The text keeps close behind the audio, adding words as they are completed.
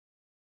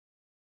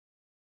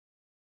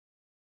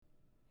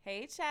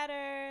Hey,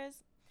 chatters.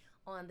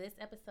 On this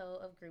episode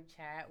of Group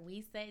Chat,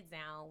 we sat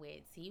down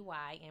with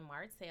TY and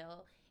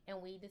Martell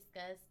and we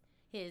discussed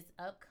his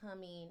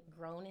upcoming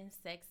Grown and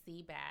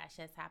Sexy Bash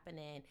that's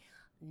happening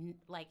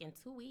like in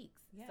 2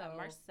 weeks. Yeah, So,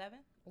 March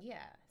 7th.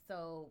 yeah,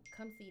 so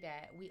come see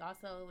that. We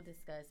also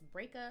discussed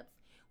breakups,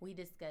 we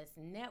discussed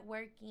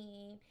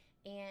networking,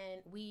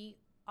 and we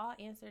all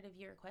answered a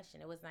viewer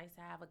question. It was nice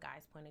to have a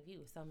guy's point of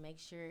view. So make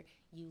sure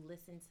you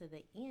listen to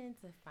the end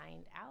to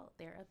find out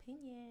their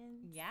opinions.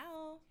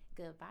 Yow.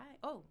 Goodbye.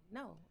 Oh,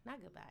 no, not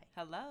goodbye.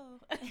 Hello.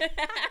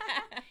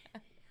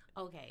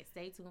 Okay,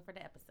 stay tuned for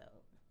the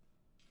episode.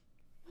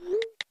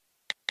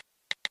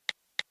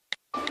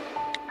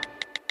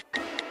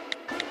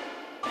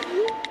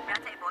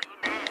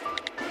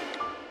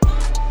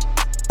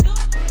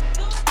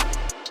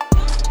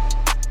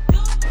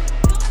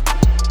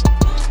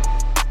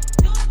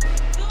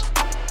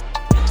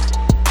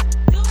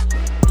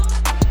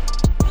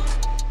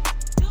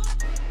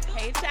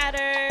 Hey,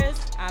 chatters.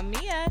 I'm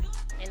Mia.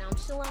 And I'm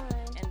Shalon.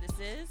 And this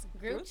is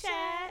Group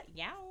Chat.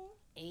 Yow.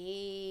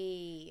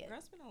 Hey. Girl,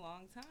 it's been a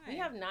long time. We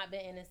have not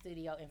been in the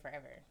studio in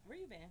forever. Where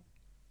you been?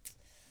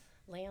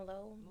 Laying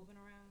low. Moving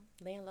around?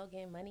 Laying low,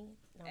 getting money.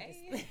 No,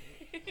 Hey.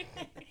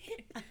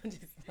 I'm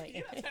just playing.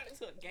 You done turned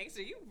into a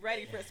gangster. You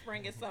ready for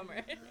spring and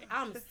summer.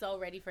 I'm so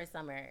ready for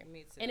summer.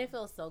 Me too. And it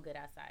feels so good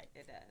outside.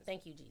 It does.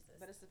 Thank you, Jesus.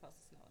 But it's supposed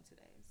to snow in 2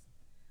 days.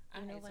 I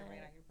You know hate to what? rain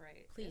on your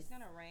parade. Please. It's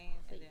going to rain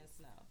Please. and then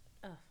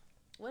snow.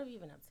 What have you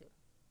been up to?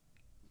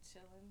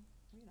 Chilling.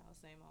 You know,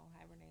 same old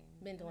hibernating.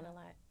 Been doing you a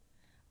know. lot.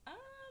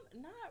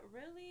 Not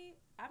really.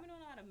 I've been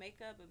doing a lot of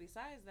makeup, but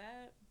besides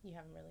that, You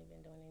haven't really been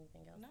doing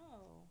anything else.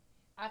 no.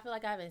 I feel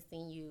like I haven't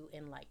seen you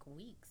in like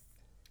weeks.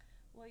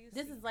 Well, you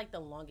This see, is like the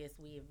longest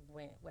we've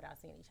went without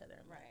seeing each other.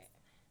 In months. right.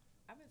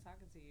 I've been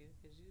talking to you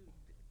because you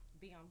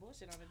be on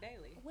bullshit on a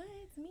daily. What?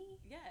 Me?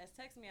 Yes,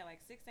 text me at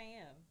like 6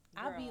 a.m.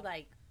 I'll be Girl.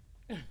 like,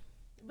 but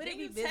Then it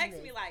be you business.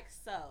 text me like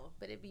so.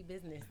 But it be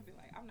business. I'll be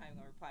like, I'm not even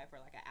gonna reply for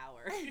like an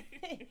hour.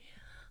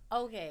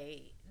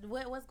 Okay,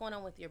 what's going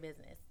on with your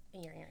business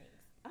and your earrings?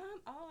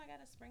 Oh, I got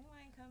a spring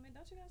line coming.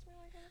 Don't you got a spring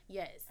line coming?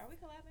 Yes, Are we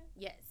collabing?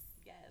 yes,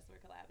 Yes, we're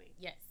collabing.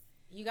 yes.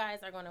 You guys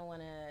are gonna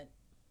want to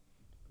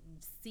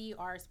see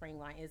our spring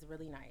line. It's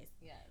really nice.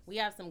 Yes. We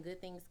have some good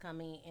things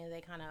coming, and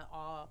they kind of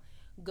all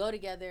go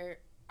together.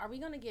 Are we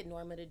gonna get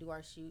Norma to do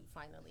our shoot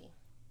finally?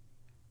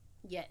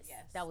 Yes.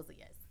 Yes. That was a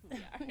yes. We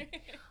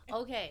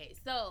are. Okay,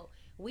 so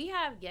we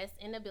have guests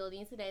in the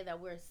building today that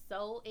we're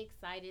so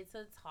excited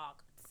to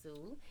talk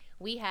to.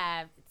 We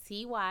have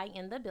TY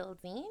in the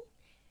building,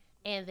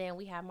 and then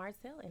we have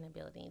Martell in the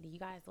building. Do you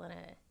guys want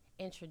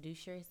to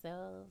introduce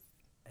yourselves?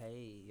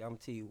 Hey, I'm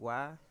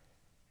T.Y.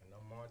 And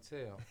I'm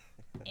Martell.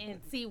 And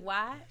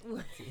TY?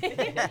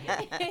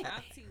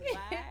 I'm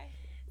T.Y.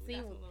 We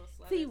got some little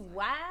slutters,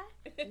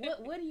 TY?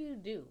 What do you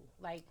do?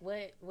 Like,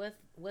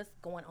 what's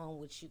going on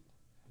with you?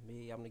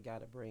 Me, I'm the guy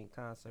that bring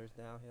concerts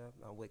down here.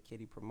 I'm with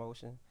Kitty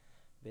Promotion.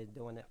 Been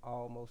doing it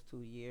almost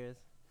 2 years.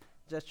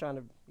 Just trying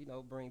to,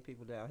 bring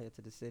people down here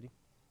to the city.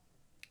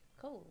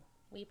 Cool.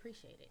 We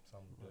appreciate it.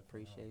 Something I good from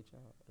home. appreciate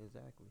y'all.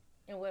 Exactly.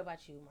 And what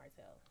about you,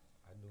 Martell?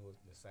 I do it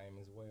the same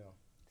as well.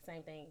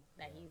 Same thing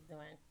that Yeah. he's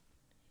doing.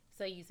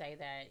 So you say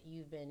that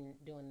you've been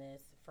doing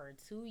this for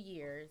 2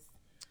 years.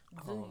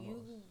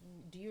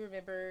 Do you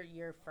remember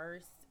your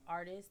first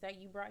artist that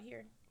you brought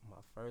here? My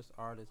first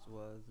artist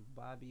was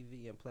Bobby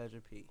V and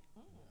Pleasure P.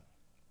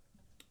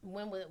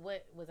 When what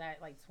was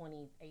that, like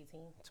 2018?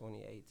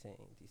 2018,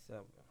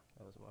 December.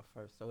 That was my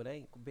first. So it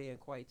ain't been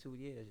quite 2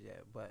 years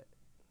yet, but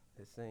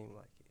it seemed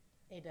like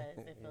it. It does.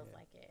 It feels Yeah.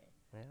 like it.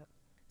 Yeah.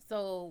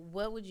 So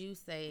what would you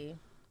say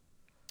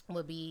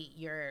would be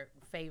your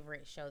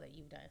favorite show that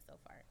you've done so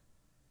far?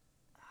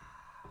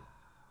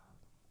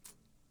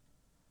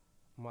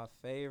 My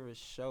favorite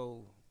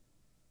show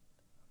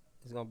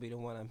is gonna be the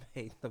one I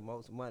made the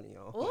most money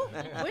on. Ooh,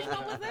 which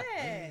one was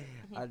that?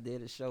 I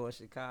did a show in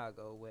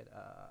Chicago with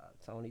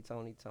Tony.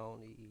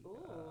 Ooh.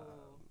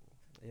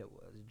 It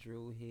was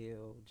Drew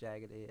Hill,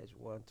 Jagged Edge,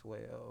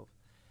 112,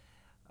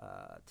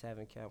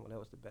 Tavin Campbell. That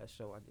was the best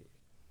show I did.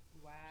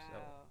 Wow. So-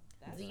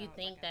 Do you sounds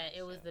think like a that nice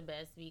it was show. the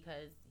best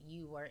because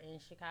you were in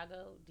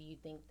Chicago? Do you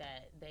think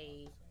that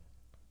they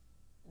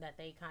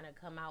kind of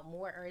come out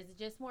more, or is it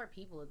just more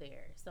people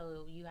there,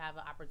 so you have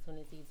an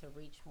opportunity to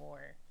reach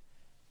more?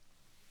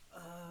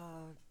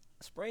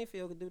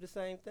 Springfield could do the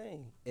same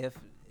thing. If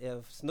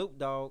Snoop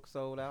Dogg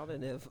sold out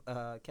and if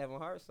Kevin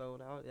Hart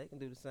sold out, they can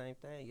do the same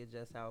thing. It's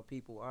just how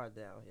people are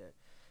down here.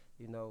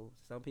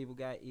 Some people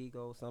got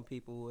ego. Some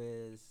people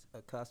is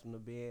accustomed to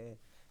being,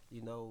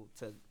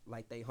 to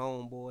like they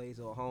homeboys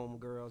or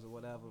homegirls or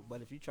whatever.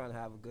 But if you're trying to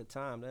have a good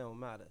time, that don't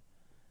matter.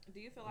 Do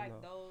you feel like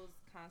No. those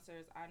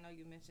concerts, I know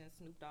you mentioned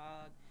Snoop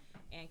Dogg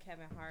and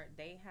Kevin Hart,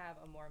 they have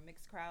a more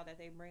mixed crowd that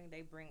they bring?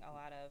 They bring a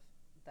lot of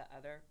the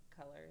other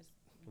colors.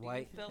 Do you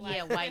White. feel like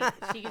Yeah, white.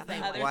 She can say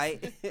Others-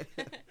 White.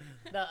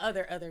 The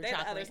other They're the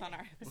chocolate. others on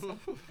our episode,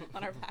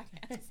 on our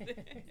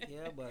podcast.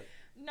 Yeah, but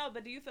No,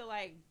 but do you feel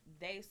like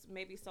they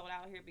maybe sold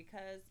out here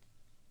because,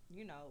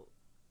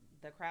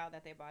 the crowd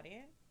that they brought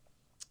in?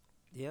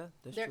 Yeah,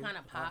 that's They're true. kind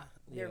of pop.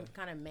 Yeah, They're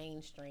kind of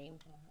mainstream.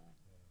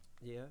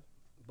 yeah.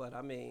 But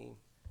I mean,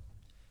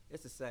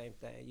 it's the same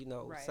thing. You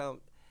know, Right.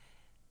 some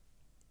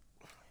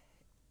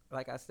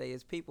like I say,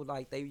 it's people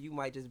like they. You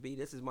might just be,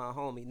 this is my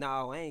homie.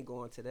 No, I ain't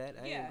going to that.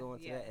 I Yeah, ain't going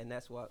to yeah. that, and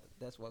that's what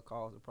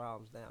caused the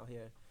problems down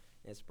here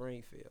in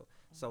Springfield.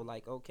 So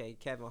like, okay,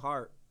 Kevin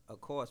Hart, of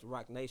course,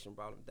 Rock Nation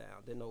brought him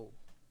down. Then no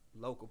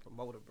local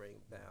promoter bring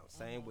him down.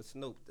 Same with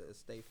Snoop. The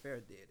State Fair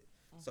did it.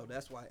 So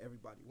that's why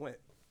everybody went.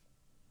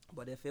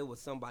 But if it was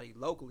somebody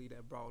locally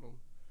that brought him,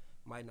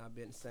 might not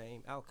been the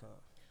same outcome.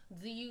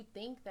 Do you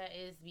think that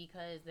is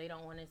because they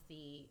don't want to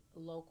see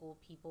local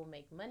people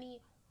make money?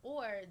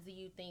 Or do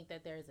you think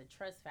that there's a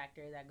trust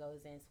factor that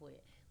goes into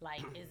it?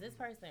 Like, is this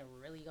person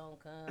really going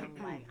to come?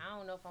 Like, I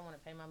don't know if I want to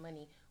pay my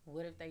money.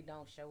 What if they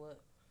don't show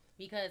up?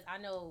 Because I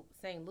know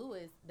St.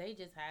 Louis, they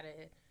just had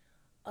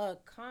a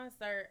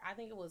concert. I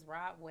think it was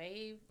Rod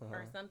Wave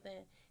or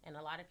something. And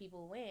a lot of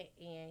people went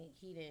and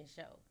he didn't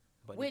show.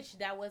 But Which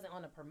that wasn't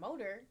on the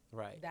promoter.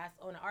 right, That's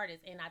on the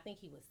artist. And I think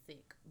he was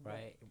sick. But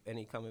right, and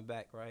he coming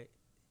back, right?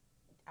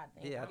 I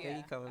think. Yeah, I think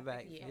he coming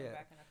back. he's Yeah, coming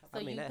back in a couple So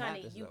I mean, you that kind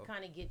happens, of you though.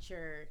 kind of get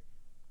your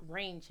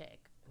rain check,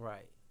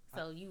 right.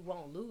 so you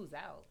won't lose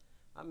out.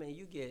 I mean,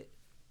 you get.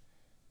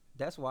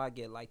 That's why I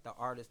get like the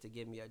artist to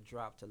give me a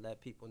drop to let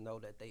people know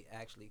that they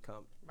actually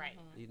coming. Right.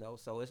 You know,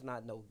 so it's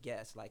not no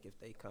guess. Like if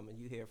they coming,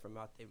 you hear from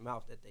out their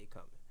mouth that they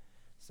coming.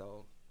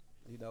 So,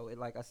 you know,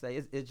 like I say,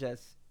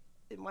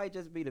 it might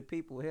just be the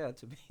people here,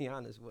 to be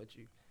honest with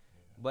you.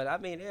 But I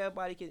mean,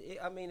 everybody can. It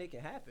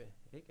can happen.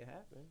 It can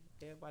happen.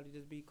 Everybody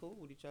just be cool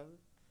with each other.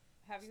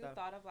 Have you Stuff.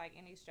 thought of like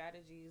any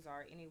strategies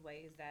or any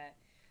ways that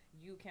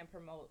you can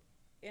promote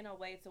in a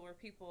way to where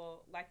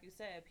people, like you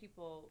said,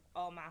 people,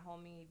 oh, my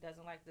homie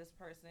doesn't like this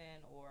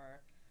person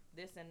or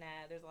this and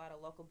that. There's a lot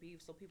of local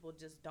beef, so people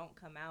just don't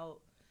come out.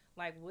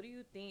 Like, what do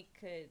you think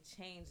could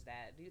change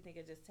that? Do you think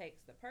it just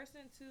takes the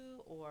person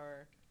to,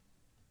 or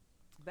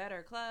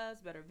better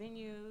clubs, better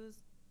venues?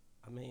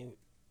 I mean,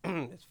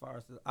 as far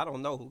as I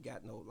don't know who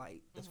got no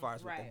like as far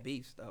as with the Right.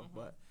 beef stuff,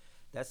 but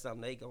that's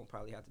something they gonna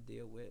probably have to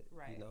deal with,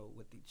 Right. you know,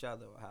 with each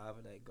other or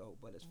however they go.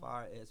 But as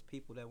far as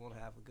people that want to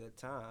have a good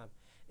time,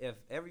 if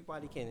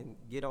everybody can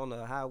get on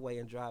the highway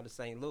and drive to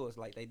St. Louis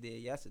like they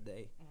did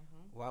yesterday,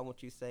 why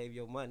won't you save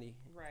your money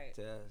Right.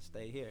 to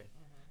stay here?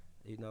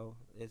 You know,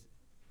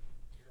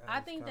 I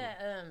it's think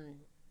coming.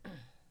 that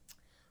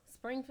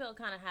Springfield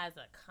kind of has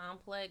a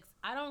complex.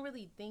 I don't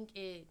really think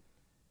it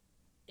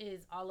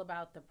is all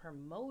about the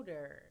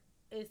promoter.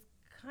 It's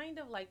kind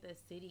of like the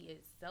city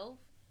itself.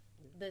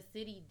 The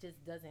city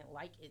just doesn't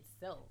like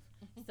itself.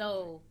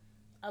 So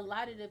a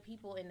lot of the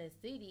people in the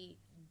city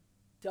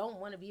don't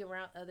want to be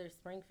around other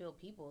Springfield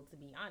people, to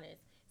be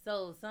honest.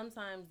 So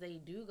sometimes they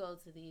do go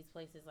to these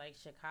places like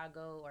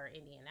Chicago or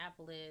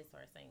Indianapolis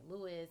or St.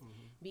 Louis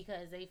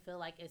because they feel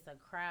like it's a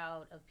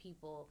crowd of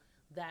people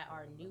that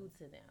are new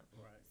to them.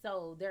 Right.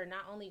 So they're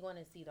not only going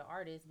to see the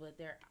artist, but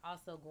they're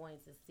also going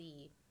to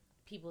see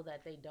people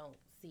that they don't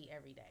see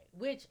every day,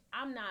 which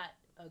I'm not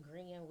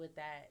agreeing with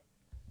that,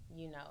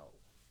 you know,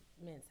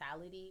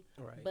 mentality.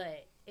 Right.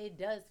 But it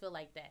does feel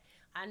like that.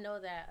 I know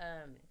that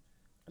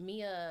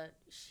Mia,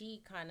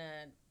 she kind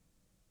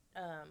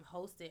of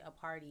hosted a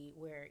party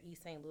where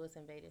East St. Louis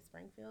invaded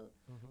Springfield.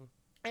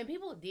 And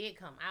people did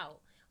come out,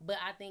 but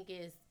I think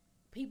it's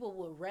people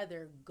would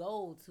rather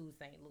go to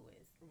St. Louis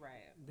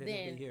Right.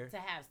 than here. to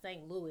have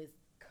St. Louis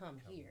come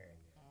here.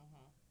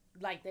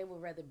 Like they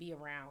would rather be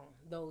around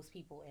those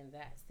people in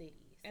that city.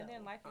 And So,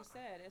 then, like you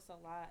said, it's a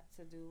lot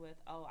to do with,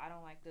 oh, I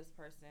don't like this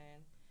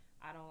person.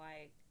 I don't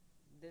like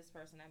this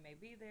person that may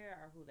be there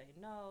or who they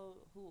know,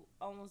 who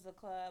owns the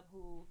club,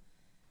 who,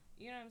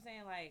 you know what I'm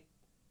saying? Like,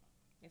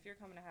 if you're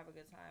coming to have a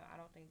good time, I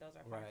don't think those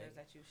are factors Right.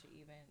 that you should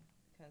even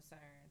concern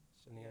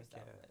Shania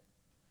yourself Cat. with.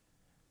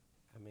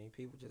 I mean,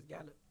 people just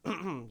gotta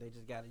they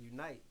just gotta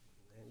unite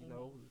and you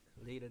know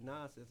leave the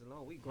nonsense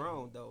alone. We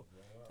grown though.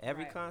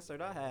 Every Right. concert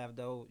I have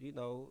though,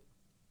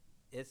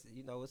 it's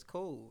it's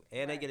cool,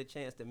 and they Right. get a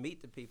chance to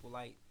meet the people.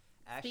 Like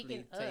actually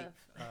Speaking take.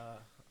 of.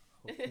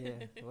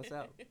 Yeah, what's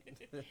up?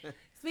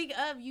 speaking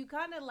of, you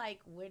kind of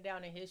like went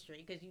down in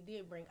history because you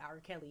did bring R.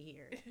 Kelly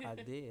here. I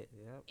did.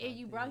 Yeah. And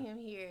you brought him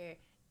here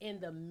in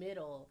the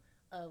middle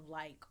of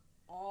like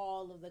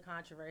all of the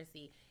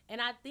controversy. And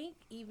I think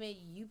even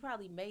you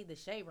probably made the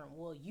shade room.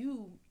 Well,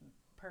 you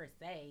per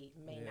se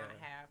may not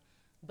Yeah. have,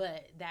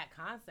 but that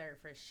concert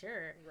for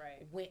sure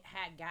Right.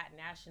 had got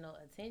national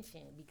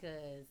attention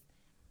because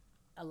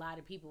a lot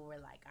of people were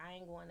like, I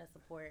ain't going to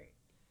support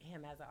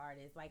him as an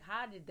artist. Like,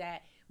 how did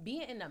that,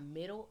 being in the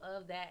middle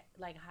of that,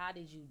 like, how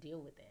did you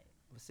deal with it?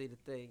 But see, the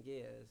thing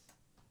is,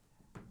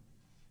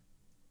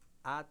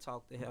 I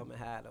talked to him and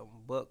had him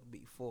booked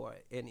before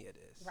any of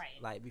this.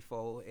 Right. Like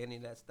before any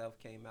of that stuff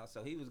came out.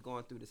 So he was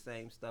going through the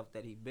same stuff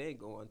that he been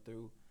going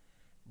through,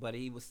 but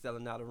he was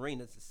selling out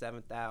arenas to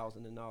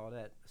 7,000 and all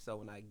that. So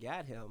when I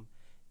got him,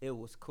 it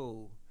was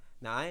cool.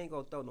 Now I ain't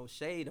gonna throw no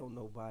shade on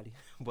nobody,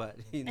 but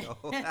you know,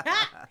 What's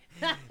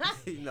the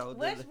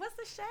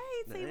I shade,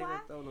 ain't T.Y.?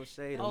 gonna throw no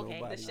shade on Okay,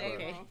 nobody. The shade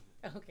but- room.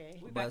 Okay.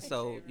 We back But in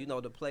so favor. you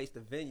know, the place, the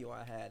venue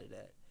I had it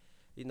at,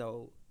 you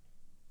know,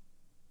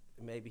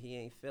 maybe he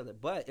ain't feel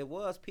it, but it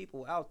was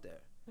people out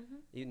there, Hmm.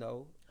 you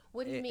know,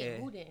 What do you mean?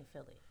 and Who didn't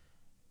feel it?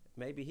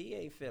 maybe he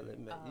ain't feel it.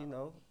 You Oh,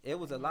 know, it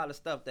was a okay. lot of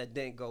stuff that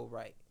didn't go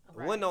right.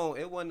 Right.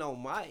 It wasn't on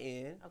my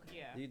end, Okay.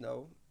 Yeah. you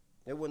know,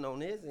 it wasn't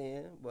on his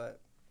end, but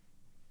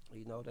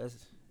you know,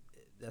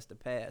 that's the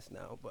past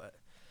now. But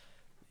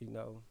you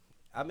know,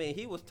 I mean,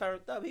 he was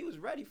turned up. He was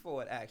ready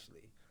for it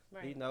actually.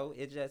 Right. You know,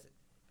 it just,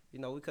 you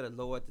know, we could have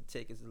lowered the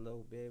tickets a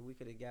little bit. We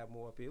could have got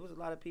more people. It was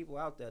a lot of people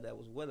out there that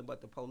was willing, but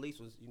the police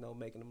was, you know,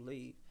 making them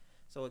leave.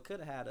 So it could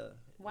have had a.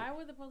 Why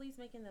were the police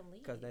making them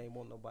leave? Because they didn't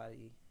want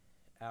nobody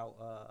out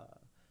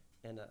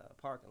in the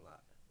parking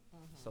lot.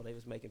 Mhm. So they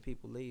was making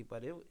people leave,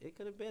 but it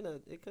could have been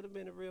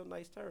a real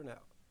nice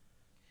turnout.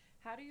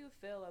 How do you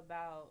feel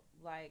about,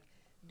 like,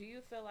 do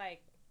you feel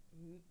like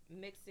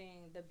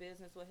mixing the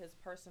business with his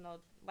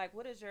personal, like,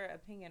 what is your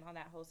opinion on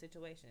that whole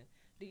situation?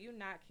 Do you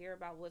not care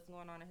about what's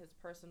going on in his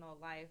personal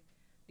life?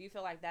 Do you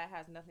feel like that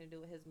has nothing to do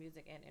with his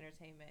music and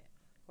entertainment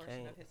portion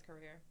of Can't. his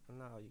career?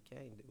 No, you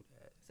can't do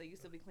that. So you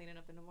still be cleaning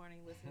up in the morning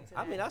listening to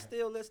I that? mean, I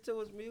still listen to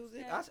his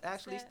music. I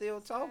actually still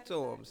talk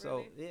to him.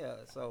 So Really? yeah,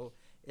 so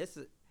it's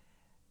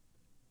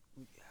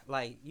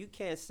like you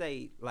can't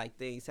say like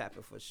things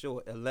happen for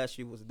sure unless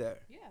you was there.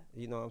 Yeah.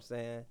 You know what I'm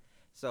saying?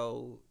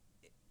 So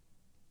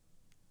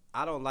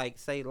I don't like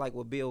say like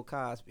with Bill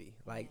Cosby.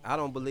 Like I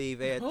don't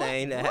believe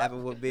everything that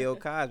happened with Bill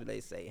Cosby.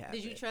 They say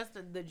happened. Did you trust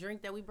the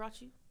drink that we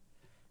brought you?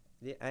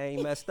 Yeah, I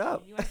ain't messed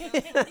up. You ain't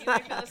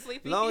feeling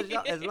sleepy?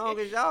 As long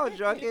as y'all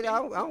drunk it,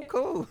 I'm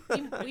cool.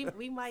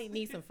 We might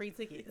need some free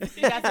tickets.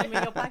 You got some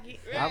in your pocket?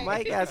 I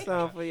might got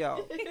some for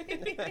y'all.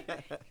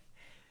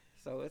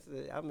 So it's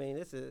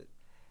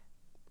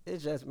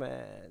just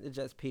man, it's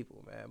just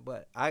people, man.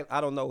 But I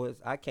don't know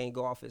I can't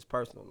go off his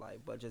personal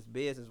life, but just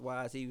business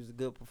wise, he was a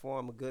good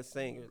performer, good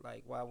singer.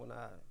 Like why would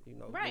I, do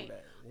Right.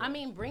 that? I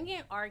mean,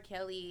 bringing R.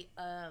 Kelly,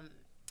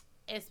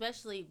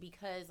 especially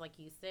because, like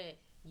you said,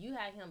 you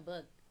had him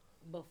booked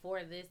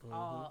before this,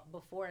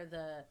 before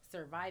the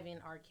Surviving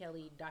R.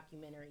 Kelly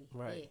documentary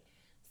Right. hit.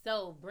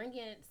 So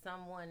bringing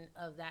someone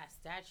of that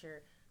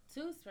stature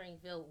to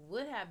Springfield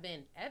would have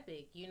been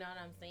epic. You know what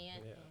I'm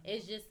saying? Yeah.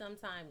 It's just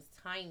sometimes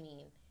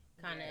timing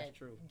kind Yeah, of that's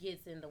true.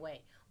 gets in the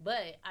way.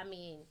 But I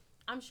mean,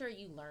 I'm sure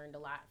you learned a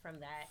lot from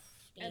that.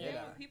 And then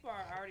Yeah. when people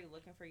are already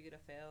looking for you to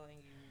fail,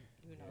 and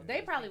you know, They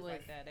do probably things would.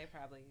 like that. They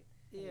probably.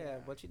 Yeah,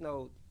 but you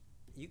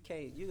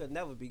could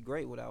never be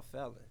great without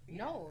failing.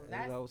 No,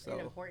 that's an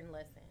important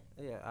lesson.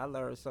 Yeah, I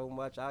learned so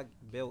much. I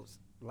built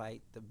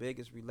like the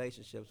biggest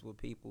relationships with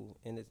people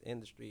in this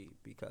industry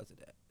because of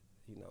that.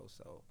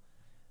 So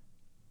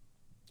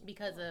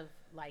Because of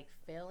like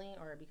failing,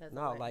 or because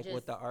no, of what? like Just,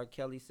 with the R.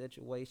 Kelly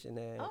situation,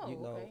 and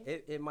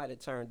okay. it might have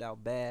turned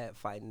out bad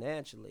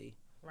financially,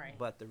 right.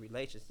 but the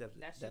relationships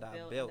That that I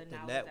built, built, the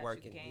knowledge that you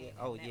networking, gained, yeah. and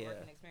Oh networking yeah,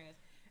 experience.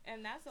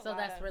 And that's a So lot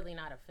that's of, really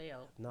not a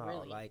fail. no,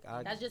 really. like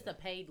That's just a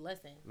paid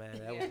lesson. man,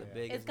 that Yeah. was the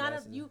biggest. It's kind of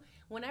lesson. you.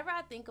 Whenever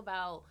I think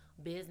about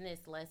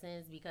business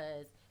lessons,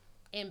 because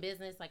in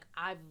business, like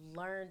I've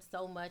learned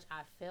so much,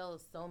 I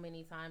failed so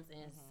many times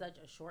in such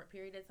a short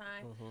period of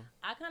time. Mhm.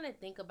 I kind of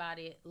think about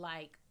it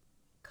like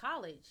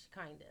college,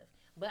 kind of,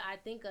 but I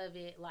think of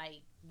it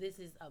like this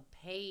is a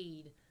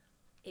paid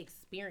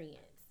experience.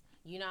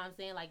 You know what I'm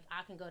saying? Like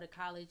I can go to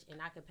college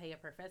and I could pay a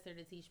professor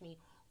to teach me,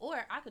 or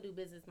I could do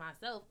business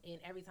myself. And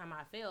every time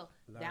I fail,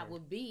 that Learn.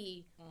 would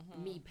be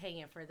me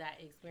paying for that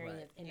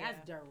experience, Right. and Yeah.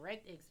 that's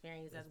direct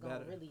experience that's It's gonna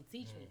better. really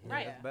teach me. Yeah,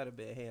 Right? it's better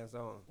being hands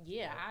on.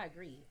 Yeah, I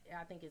agree.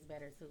 I think it's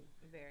better too.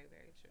 very,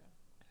 very true.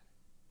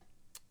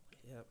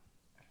 Yep.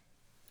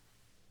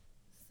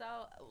 So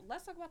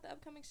let's talk about the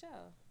upcoming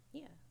show.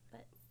 Yeah,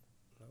 but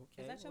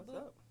Okay. Is that your what's boo?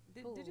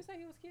 up? Did you say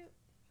he was cute?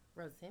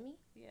 Rotimi,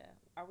 Yeah.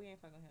 We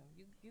ain't fucking with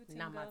him. You team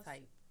not my Ghost?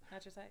 type.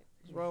 Not your type.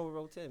 What's wrong with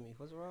Rotimi?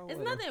 What's wrong There's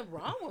with him? nothing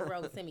wrong with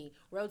Rotimi.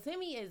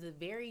 Rotimi is a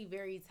very,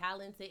 very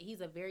talented.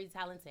 He's a very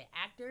talented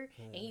actor,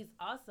 and he's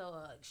also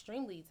an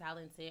extremely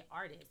talented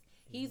artist.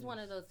 He's one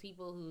of those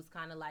people who's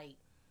kind of like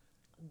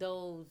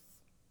those,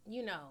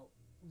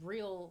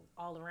 real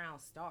all-around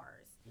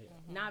stars. Yeah.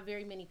 Not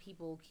very many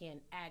people can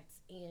act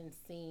and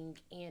sing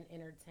and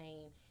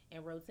entertain,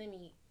 and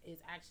Rotimi is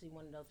actually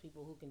one of those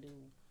people who can do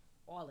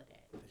all of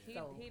that. He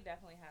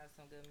definitely has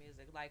some good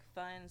music, like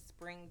fun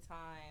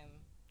springtime.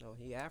 No,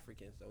 he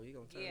African, so he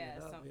gonna turn Yeah,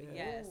 it up. something. Yeah.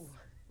 Yes,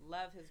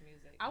 love his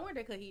music. I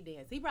wonder could he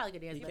dance? He probably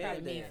could dance He better can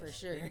than me dance for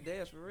sure. He can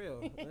dance for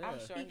real. Yeah. I'm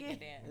sure he He can can.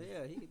 dance.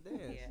 Yeah, he can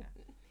dance. Yeah.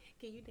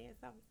 Can you dance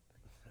something?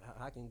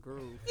 I can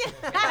groove. Do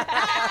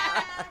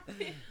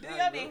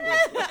your thing.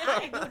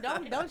 I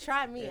can't don't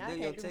try me. Yeah, I do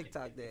your can't do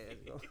TikTok dance.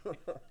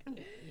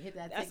 hit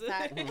that That's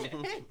TikTok.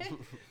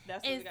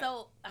 That's what And we got.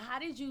 so, how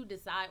did you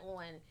decide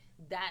on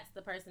that's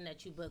the person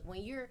that you book?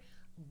 When you're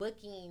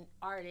booking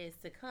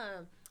artists to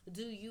come,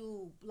 do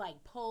you like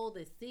poll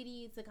the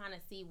city to kind of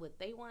see what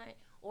they want,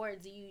 or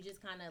do you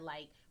just kind of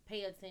like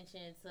pay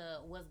attention to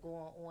what's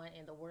going on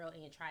in the world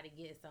and try to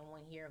get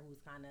someone here who's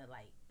kind of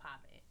like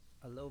popping?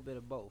 A little bit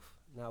of both.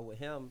 Now with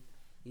him,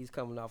 he's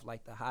coming off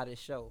like the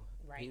hottest show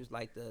Right. He was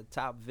like the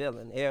top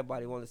villain.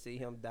 Everybody want to see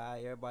him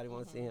die. Everybody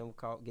want to see him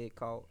get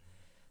caught.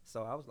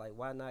 So I was like,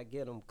 why not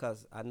get him?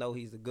 Because I know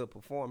he's a good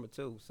performer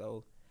too.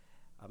 So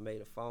I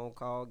made a phone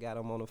call, got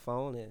him on the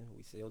phone, and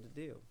we sealed the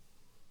deal.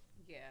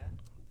 Yeah.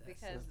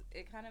 Because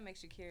it kind of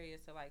makes you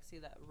curious to like see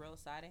the real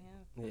side of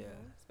him. Yeah.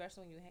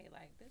 Especially when you hate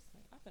like this.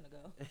 I'm gonna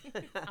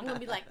go. I'm gonna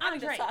be like, I'm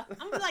Dre.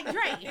 I'm gonna be like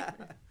Dre.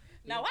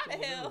 Now why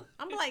the hell?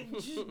 I'm like,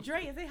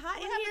 Dre, is it hot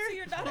What in happened to here?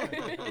 your daughter?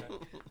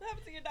 What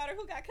happened to your daughter?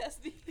 Who got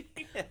custody?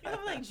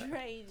 I'm like,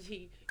 Dre,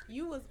 G,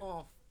 you was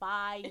on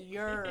fire.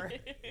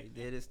 He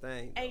did his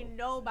thing. Though. Ain't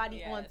nobody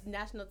Yes. on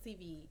national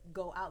TV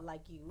go out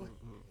like you.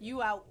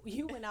 Mm-hmm.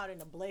 You went out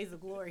in a blaze of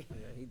glory.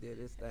 Yeah, he did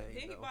his thing.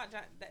 Then he though. bought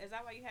is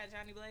that why you had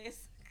Johnny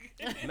Blaze?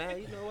 Man,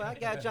 you know what? I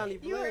got Johnny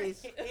You were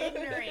Blaze.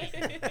 ignorant.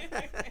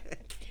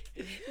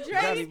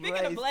 Dre,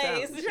 speaking of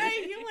Blaze. Dre,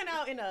 you went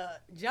out in a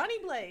Johnny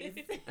Blaze.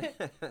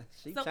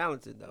 She So-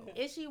 talented though.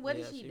 Is she? What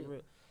Yeah, does she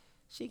do?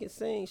 She can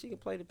sing. She can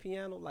play the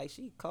piano. Like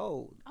she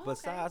cold. Oh, okay.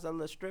 Besides her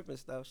little stripping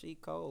stuff, she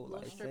cold.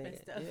 Little like stripping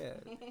singing. stuff.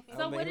 Yeah. So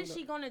I mean, what who is know-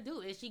 she gonna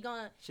do? Is she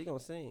gonna? She gonna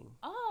sing.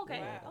 Oh,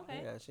 okay, Wow.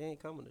 okay. Yeah, she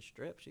ain't coming to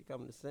strip. She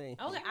coming to sing.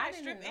 Okay, She I might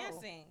didn't strip know. and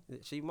sing.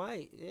 She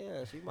might.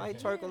 Yeah, she might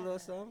twerk a little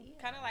something.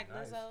 Kind of like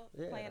Nice. Lizzo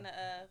Yeah. playing the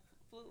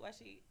flute while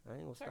she I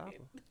ain't gonna stop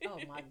twerking. her. Oh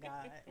my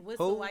God.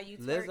 Whistle Who? while you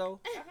twerk. Lizzo,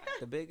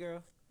 the big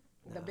girl.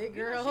 The Nah. big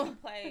You know, girl. she can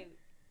play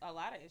a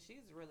lot of it.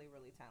 She's really,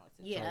 really talented.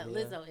 Yeah, Oh, yeah.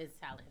 Lizzo is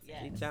talented.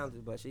 Yeah. She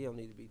talented, but she don't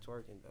need to be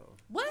twerking though.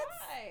 What?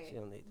 Why? She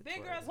don't need to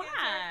Big twerk. girls Why?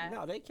 can't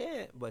No, they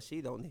can't, but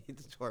she don't need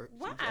to twerk. She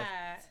Why?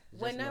 just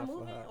Wasn't that not for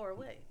moving her. or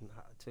what? Nah,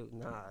 it just Too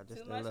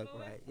didn't much look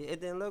moving? right. It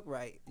didn't look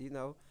right. You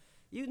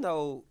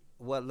know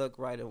what look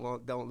right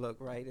and don't look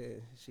right.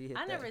 And she hit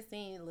I that. never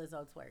seen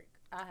Lizzo twerk.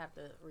 I have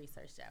to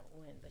research that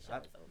when the show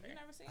is over. You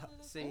never seen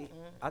Lizzo? See,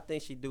 twerk? I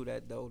think she do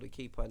that though to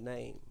keep her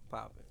name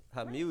popping.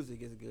 Her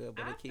music is good,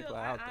 but I it keep feel,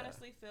 her out I there.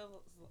 honestly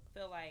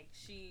feel like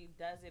she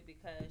does it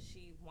because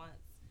she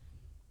wants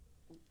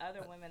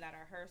other women that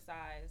are her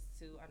size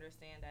to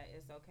understand that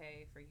it's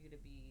okay for you to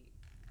be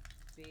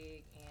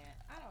big, and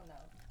I don't know.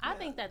 I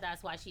think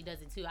that's why she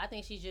does it too. I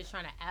think she's just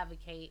trying to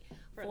advocate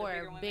For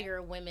for, the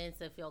bigger women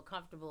to feel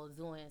comfortable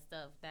doing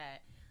stuff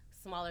that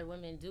smaller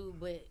women do,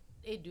 but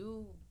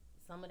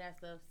some of that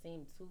stuff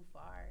seem too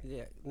far.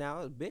 Yeah.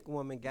 Now a big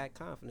woman got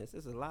confidence.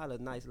 There's a lot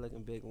of nice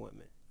looking big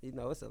women.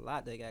 It's a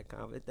lot they got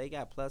confidence. They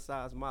got plus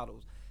size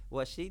models.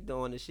 What she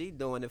doing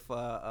it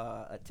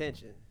for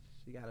attention.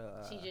 She got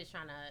to. She's just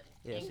trying to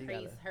yeah, she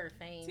increase gotta- her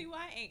fame.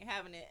 Ty ain't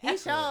having it. He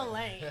sure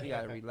lame. She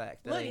gotta relax.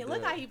 That Look, ain't look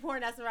good how he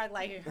pouring that Ciroc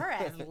like her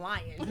ass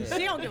lying. Yeah.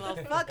 She don't give a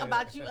fuck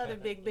about you other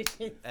big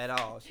bitches. at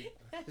all. She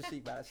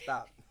about to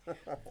stop.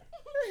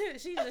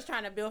 She's just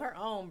trying to build her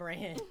own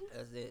brand.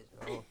 That's it.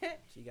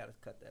 She got to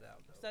cut that out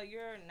though. So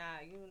you're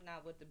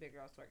not with the big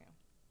girls twerking,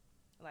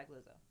 like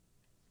Lizzo.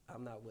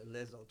 I'm not with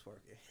Lizzo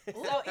twerking.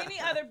 So any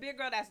other big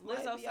girl that's Might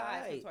Lizzo be size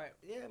alright. can twerk.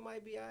 Yeah, it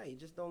might be alright.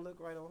 Just don't look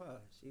right on her.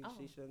 She Oh,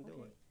 shouldn't do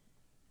okay. it.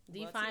 Do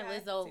you Well, find T.I.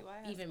 Lizzo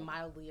has even some.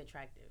 mildly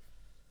attractive?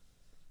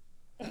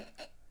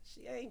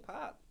 She ain't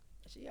pop.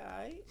 She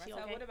alright. She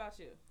Martell, okay? what about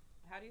you?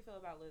 How do you feel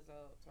about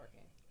Lizzo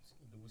twerking? She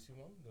can do what she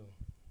want to do.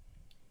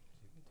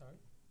 She can twerk.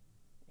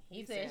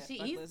 He said she.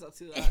 fuck He's, Lizzo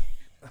too.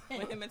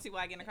 When him and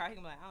T.Y. get in the car, he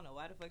gonna be like, I don't know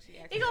why the fuck she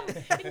acting.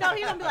 he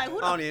gonna be like, who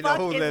the I don't even fuck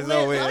know who is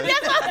Lizzo Lizzo? is.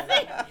 That's what I'm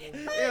saying.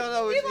 You don't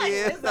know who He's she like,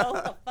 is. Lizzo, who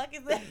the fuck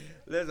is that?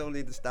 Lizzo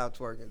need to stop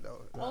twerking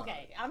though.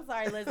 Okay, I'm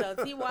sorry, Lizzo.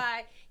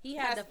 Ty, he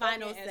had the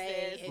final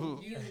say.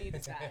 And You need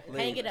to stop.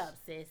 hang it up,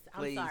 sis.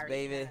 I'm Please, sorry.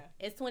 baby.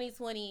 It's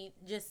 2020.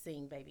 Just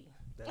sing, baby.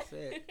 That's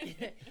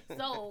it.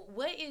 So,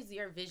 what is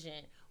your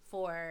vision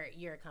for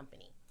your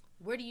company?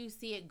 Where do you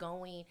see it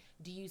going?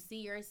 Do you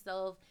see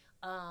yourself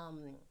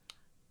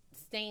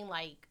staying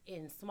like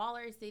in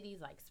smaller cities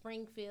like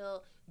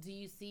Springfield? Do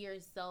you see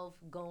yourself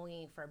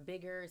going for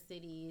bigger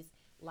cities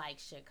like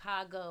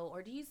Chicago?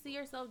 Or do you see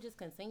yourself just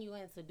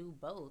continuing to do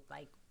both?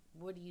 Like,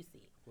 what do you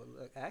see? Well,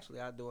 look, actually,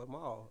 I do them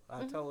all.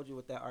 I Mhm. told you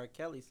with that R.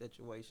 Kelly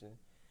situation,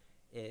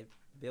 it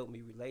built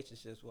me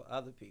relationships with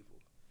other people.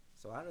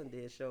 So I done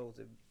did shows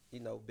in,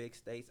 big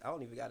states. I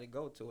don't even got to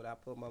go to it. I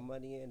put my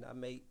money in. I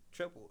made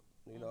triple,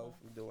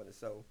 from doing it.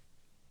 So,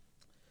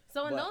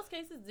 So, in But- those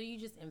cases, do you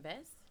just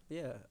invest?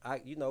 yeah,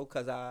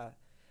 because I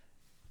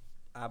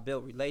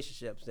built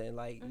relationships and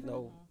I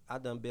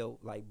done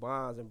built like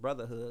bonds and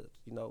brotherhoods,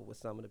 with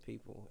some of the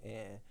people,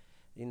 and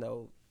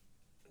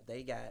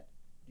they got,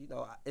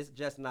 it's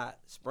just not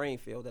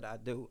Springfield that I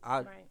do.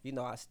 Right.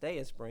 I stay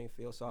in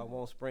Springfield, so I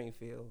want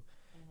Springfield.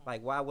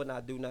 Like, why wouldn't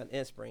I do nothing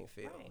in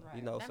Springfield?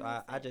 Right. So That I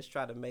makes sense. just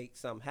try to make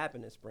something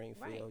happen in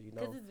Springfield.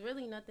 Because it's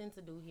really nothing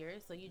to do here,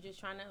 so you're just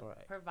trying to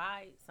Right.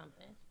 provide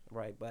something.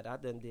 Right, but I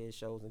done did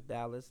shows in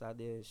Dallas. I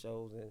did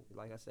shows in,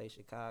 like I say,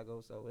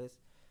 Chicago. So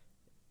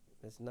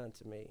it's nothing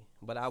to me.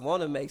 But I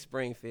want to make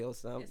Springfield It's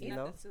something,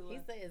 nothing to He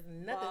her. said it's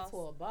nothing Boss. to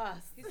a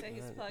boss. He said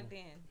he's plugged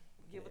in.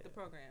 Get with the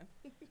program.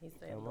 He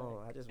said, Come look.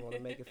 on, I just want to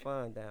make it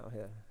fun down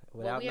here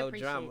Well, without we no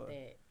appreciate drama.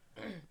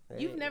 that.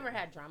 You've never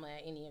had drama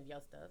at any of your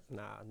stuff.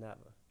 Nah,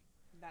 never.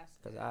 That's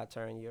Cause I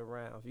turn you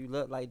around. If you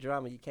look like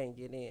drama, you can't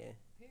get in.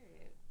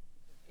 period.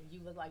 If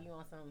you look like you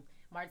on some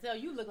Martell,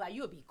 you look like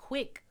you would be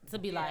quick to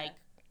be like,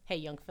 "Hey,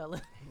 young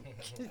fella."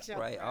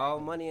 Right. All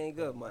money ain't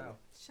good money.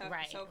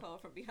 Right.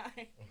 Chokehold from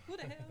behind. Who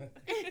the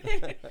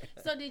hell?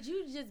 So did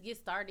you just get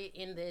started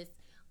in this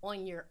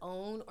on your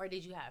own, or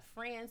did you have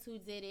friends who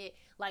did it?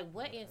 Like,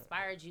 what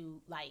inspired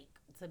you, like,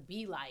 to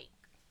be like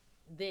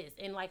this?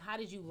 And, like, how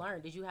did you learn?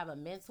 Did you have a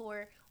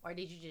mentor, or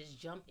did you just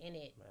jump in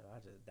it? Man, I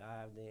just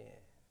dived in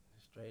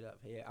straight up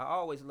here. I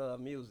always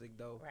loved music,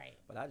 though. Right.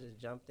 But I just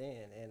jumped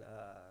in and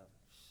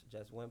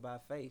just went by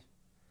faith.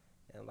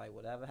 And, like,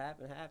 whatever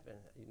happened, happened.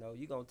 You know,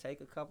 you're going to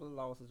take a couple of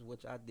losses,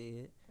 which I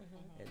did.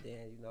 And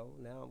then, you know,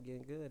 now I'm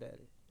getting good at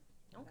it.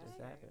 Okay. It just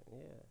happened,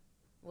 yeah.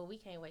 Well, we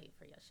can't wait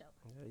for your show.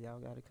 Yeah, y'all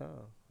got to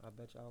come. I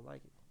bet y'all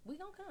like it. We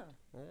gonna come.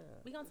 Yeah.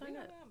 We gonna turn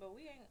up. But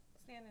we ain't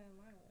standing in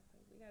line.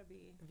 We gotta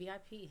be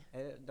VIP.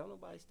 Hey, don't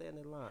nobody stand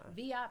in line.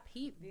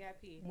 VIP.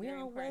 VIP. We Very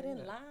don't wait in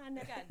important. line.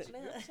 We got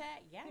group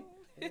chat. Yeah.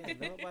 Yeah,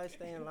 don't nobody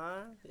stay in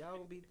line. Y'all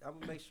gonna be. I'm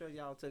gonna make sure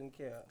y'all taken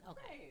care of.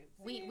 Okay.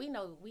 Hey, We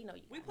know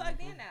you. we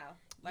plugged in now.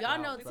 Like,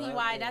 Y'all know we plugged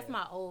Ty. in. That's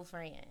my old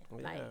friend.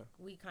 Yeah. Like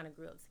we kind of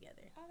grew up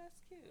together. Oh, that's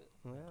cute.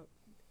 Yeah.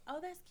 Oh,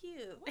 that's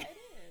cute. What it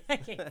is. I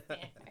can't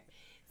stand her.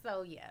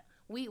 So yeah,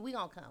 we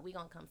gonna come. We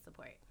gonna come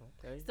support.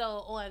 Okay. So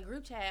on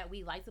group chat,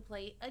 we like to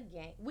play a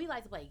game. We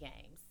like to play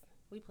games.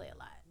 We play a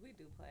lot. We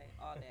do play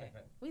all day.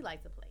 We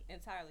like to play.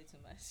 Entirely too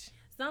much.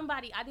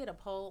 I did a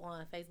poll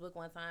on Facebook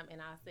one time,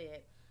 and I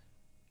said,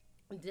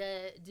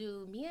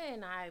 do Mia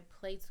and I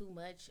play too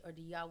much, or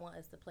do y'all want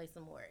us to play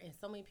some more? And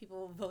so many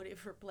people voted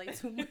for play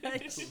too much. I'm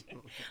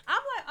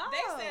like, oh.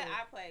 They said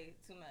I play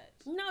too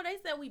much. No, they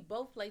said we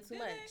both play too Did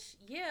much.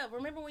 Yeah,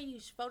 remember when you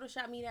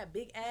photoshopped me that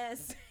big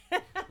ass?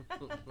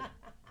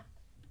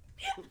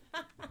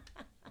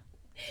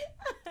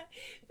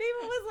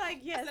 People was like,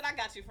 I yes. said, I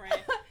got you, friend.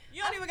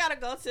 You don't even gotta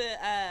go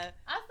to. I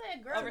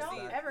said, girl, don't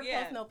Overseas. ever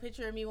Yeah. post no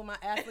picture of me with my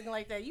ass looking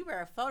like that. You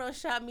better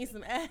Photoshop me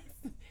some ass.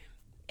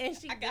 And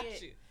she I got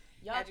did. you.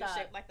 Y'all Had you thought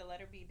shaped like the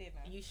letter B, didn't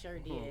I? you sure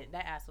did.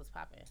 That ass was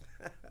popping.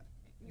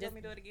 You want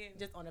me to do it again?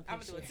 Just on a I'ma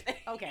picture. do it today.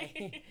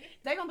 Okay.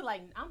 They're gonna be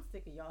like, I'm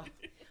sick of y'all.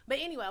 But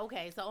anyway,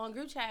 okay. So on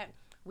group chat,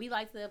 we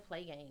like to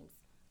play games.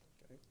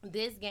 Okay.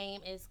 This game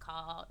is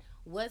called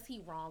 "Was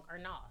He Wrong or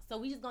Not?" So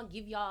we just gonna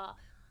give y'all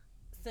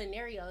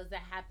scenarios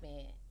that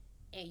happen,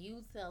 and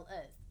you tell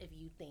us if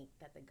you think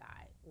that the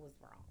guy was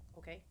wrong.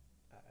 Okay.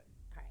 All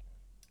right.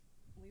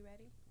 We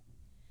ready?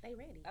 They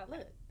ready. Okay.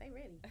 Look, they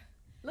ready.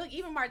 Look,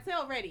 even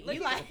Martell ready. Look, He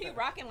like he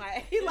rocking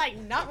like he like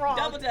not wrong.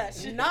 double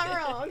dutch. Not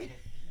wrong.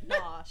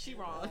 Nah, she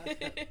wrong.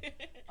 Okay.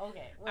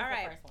 What's All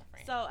right. the first one,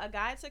 friend? So a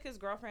guy took his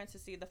girlfriend to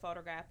see the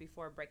photograph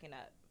before breaking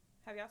up.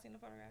 Have y'all seen the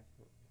photograph?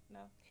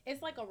 No.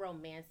 It's like a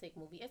romantic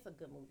movie. It's a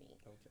good movie.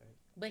 Okay.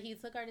 But he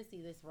took her to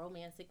see this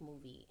romantic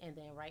movie and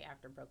then right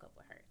after broke up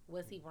with her.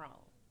 Was he wrong?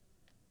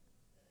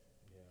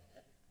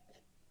 Yeah.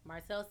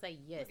 Marcel say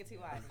yes. Look at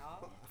T.Y.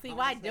 No. See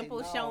why I'm gonna say dimple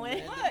no, showing?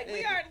 man. Look,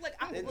 we are.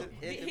 Look,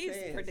 It he's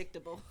depends.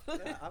 predictable.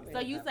 Yeah, I mean, So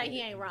you I say mean,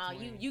 he ain't wrong.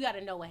 You got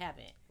to know what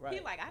happened. Right. He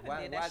like, I haven't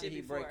why, did that why shit did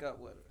he before. break up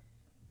with her?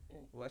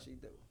 What she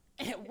do?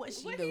 What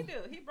she What do? he do?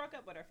 He broke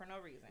up with her for no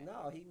reason.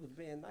 No, he was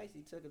being nice.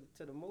 He took her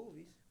to the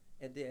movies.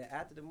 And then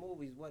after the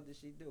movies, what did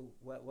she do?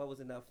 What was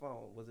in that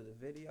phone? Was it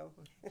a video?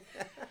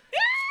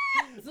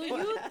 So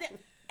you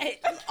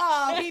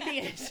oh, he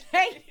being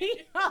shady.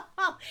 He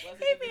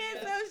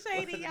being so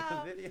shady,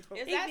 y'all. Video? Is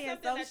He that being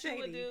something so that you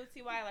would shady. do,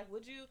 T.Y.? Like,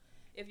 would you,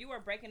 if you were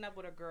breaking up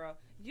with a girl,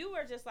 you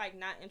were just like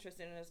not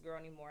interested in this girl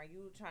anymore, and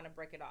you were trying to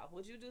break it off?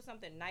 Would you do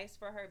something nice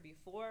for her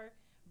before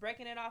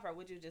breaking it off, or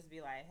would you just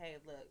be like, hey,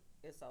 look,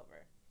 it's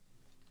over?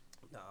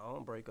 No, I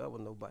don't break up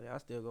with nobody. I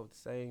still go with the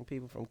same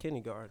people from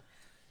kindergarten.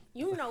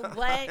 You know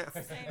what?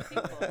 The same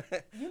people.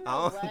 You I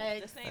know don't- The what?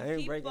 I same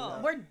ain't breaking people.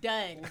 up. We're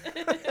done.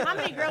 How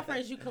many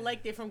girlfriends you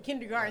collected from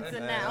kindergarten to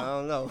Man, I now?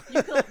 don't know.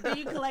 Do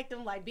you collect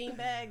them like bean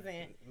bags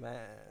and Man,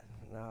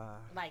 nah.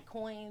 like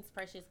coins,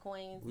 precious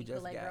coins? We You just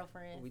collect got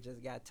girlfriends. we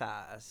just got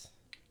ties.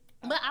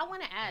 But I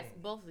want to ask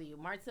both of you,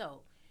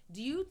 Martell,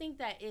 do you think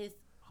that it's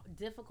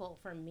difficult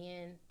for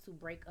men to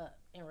break up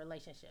in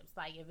relationships?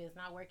 Like, if it's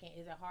not working,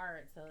 is it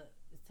hard to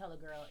tell a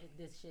girl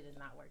this shit is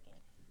not working?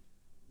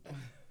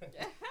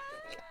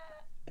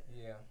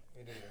 Yeah,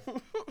 it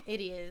is.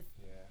 It is.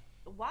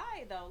 Yeah.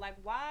 Why though? Like,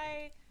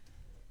 why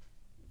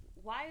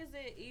is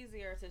it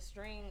easier to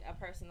string a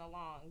person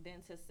along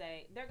than to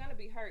say they're gonna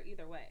be hurt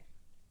either way?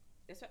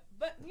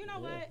 But you know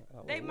Yeah, I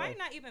what? They wouldn't might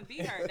know. not even be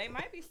hurt. They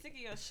might be sick of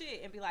your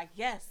shit and be like,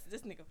 yes,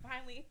 this nigga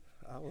finally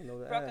I don't know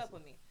that. broke up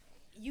with me.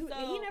 He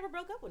So- never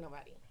broke up with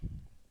nobody.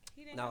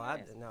 He didn't No, have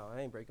this.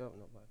 I ain't break up with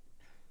nobody.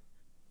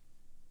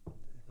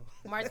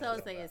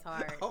 Martell say it's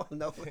hard. I don't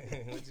know. What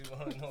you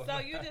want to know? So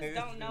you just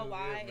don't know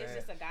why? It's Man.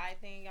 just a guy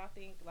thing, y'all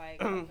think?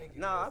 Like, I think it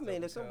No, is, I though, mean,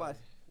 if because- somebody,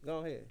 go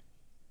ahead.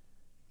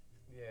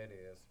 Yeah, it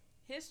is.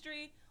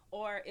 history,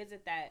 or is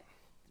it that?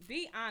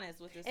 Be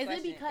honest with this Is it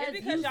question. because It's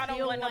because you y'all don't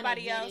still want wanna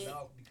nobody get else. it?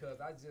 No, because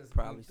I just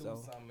Probably went through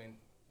so. something. And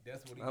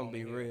that's what he I'm gonna wanna be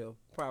hear. real.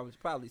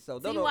 Probably so.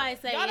 See why I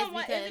say Y'all it's don't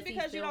want. because Is it he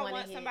because you still don't wanna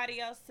want hit- somebody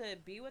else to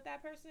be with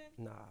that person?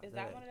 Nah. Is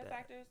that ain't one of the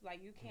factors?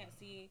 Like, you can't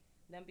see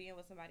them being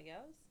with somebody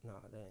else? No,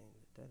 that ain't.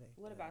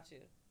 What that. about you?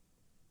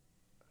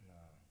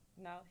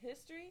 No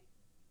history.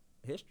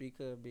 History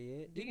could be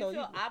it. Do you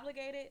feel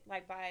obligated,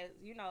 like by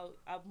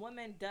a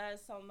woman does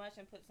so much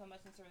and puts so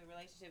much into a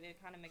relationship,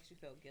 it kind of makes you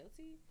feel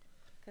guilty?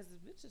 Because the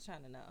bitch is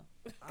trying to know.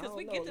 Because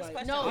we get this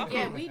question often.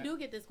 Yeah, we do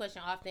get this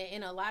question often,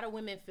 and a lot of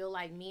women feel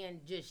like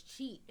men just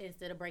cheat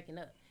instead of breaking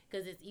up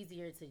because it's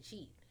easier to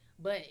cheat.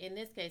 But in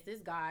this case, this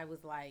guy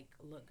was like,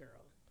 "Look,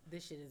 girl,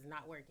 this shit is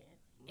not working."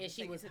 And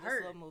she was hurt.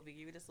 This little movie,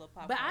 give you this little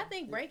popcorn. But I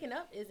think breaking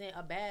up isn't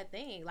a bad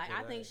thing. Like,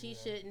 I think she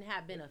shouldn't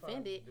have been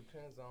offended.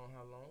 Depends on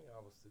how long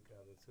y'all was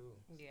together too.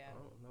 Yeah.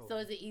 So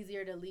is it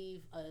easier to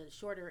leave a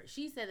shorter?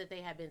 She said that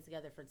they had been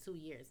together for 2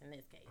 years in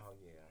this case. Oh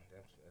yeah,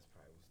 that's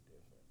probably what's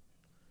different.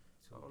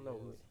 I don't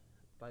know.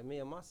 Like me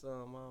and my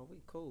son, mom, we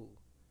cool.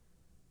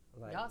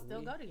 Like, y'all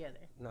still go together?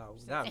 No,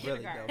 not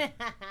really though.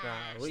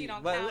 Nah, she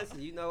don't but count.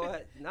 listen, you know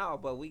what? No,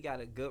 but we got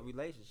a good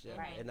relationship,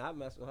 Right. and I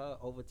messed with her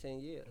over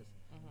 10 years.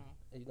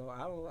 You know,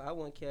 I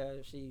wouldn't care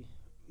if she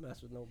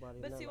messed with nobody.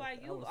 But see, why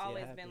like you've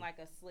always been like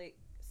a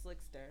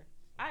slickster.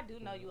 I do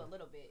know you a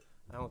little bit.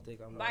 I don't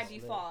think I'm by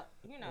default.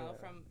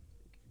 From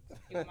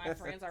even my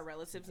friends or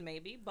relatives,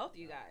 maybe both of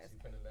you guys. She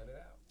finna let it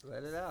out.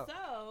 Let it out.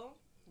 So,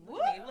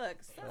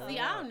 look. So. See,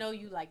 I don't know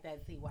you like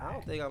that. See why? I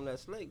don't think I'm that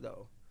slick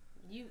though.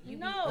 You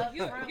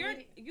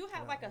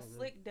have like a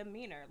slick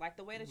demeanor, like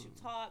the way that you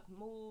talk,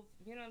 move.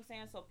 You know what I'm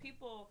saying? So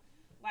people,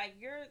 like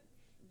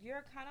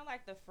you're kind of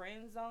like the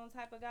friend zone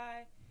type of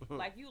guy.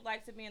 Like you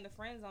like to be in the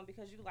friend zone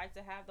because you like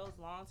to have those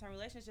long-term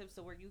relationships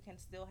so where you can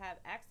still have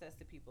access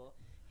to people.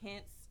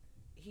 Hence,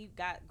 he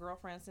got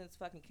girlfriends since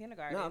fucking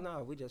kindergarten.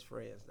 No, we just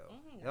friends though.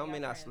 That don't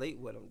mean I sleep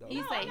with him though.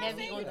 He say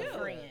heavy on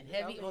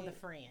the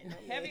friend.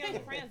 Heavy on the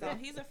friend zone.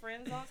 He's a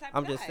friend zone type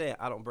I'm of guy. just saying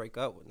I don't break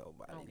up with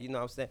nobody. Okay. You know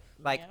what I'm saying?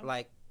 Like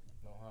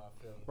know how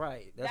I feel.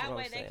 Right. That's that what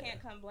way I'm saying. they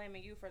can't come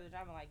blaming you for the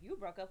drama. Like you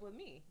broke up with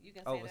me. You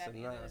can say over that some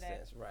at the end of the day.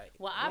 nonsense, right?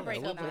 Well, I break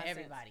up with nonsense.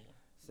 everybody.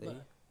 See, Look,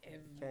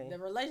 if the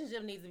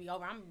relationship needs to be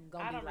over, I'm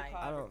gonna be like,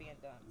 I don't being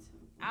dumped.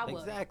 I will.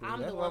 Exactly. I'm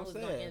That's the what one I'm who's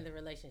saying. gonna end the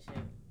relationship.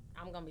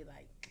 I'm gonna be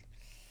like,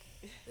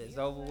 it's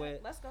over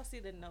with. Let's go see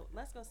the note.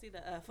 Let's go see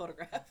the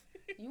photograph.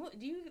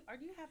 do you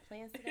have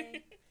plans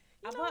today?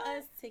 I know bought what?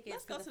 us tickets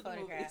Let's go to the to the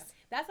photograph. movies.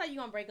 That's how you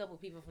gonna break up with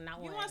people from now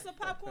on. You want some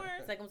popcorn?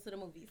 Take them to the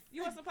movies.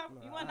 You want some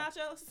popcorn? You want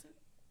nachos?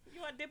 You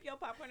want to dip your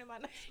popcorn in my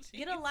nachos?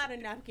 Get a lot of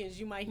napkins.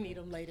 You might need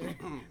them later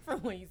for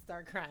when you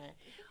start crying.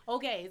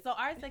 Okay, so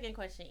our second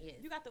question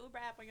is: You got the Uber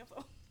app on your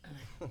phone?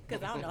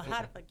 Because I don't know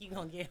how the fuck you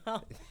gonna get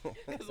home.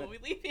 Because when we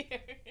leave here,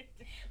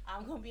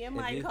 I'm gonna be in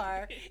my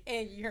car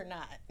and you're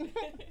not.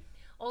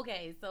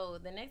 Okay, so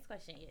the next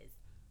question is: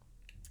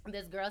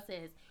 this girl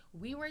says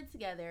we were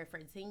together for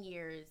 10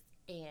 years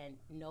and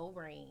no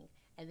ring,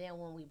 and then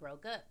when we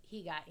broke up,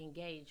 he got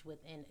engaged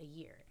within a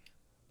year.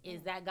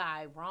 Is that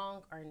guy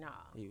wrong or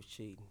not? He was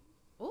cheating.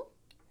 Ooh.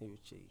 He was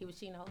cheating. He was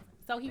cheating.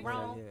 So he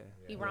wrong. Yeah.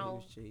 He wrong.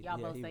 was cheating. Y'all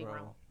Yeah, both he say wrong.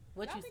 wrong.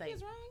 What y'all you think say?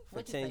 he's wrong? For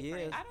What you 10 say, years.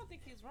 Frank? I don't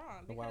think he's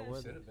wrong. Why Because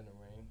wasn't Should have been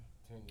a ring.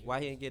 10 years. Why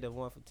he didn't get a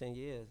one for 10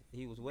 years?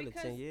 He was with her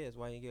Because- 10 years.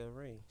 Why he didn't get a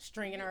ring?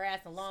 Stringing her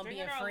ass along,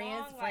 Stringing being her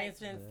friends, along,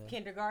 friends like- since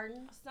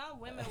kindergarten. some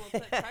women will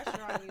put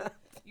pressure on you.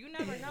 You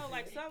never know.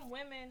 Like some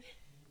women,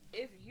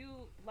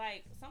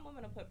 some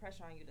women will put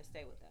pressure on you to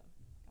stay with them.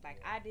 Like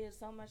I did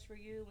so much for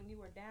you when you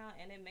were down,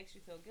 and it makes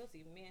you feel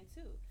guilty. Men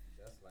too.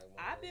 That's like one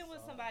of I've those been with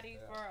songs somebody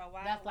that- for a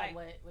while. That's like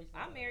like what you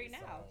I'm say. married now.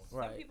 songs. Some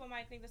Right. people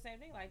might think the same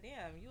thing. Like,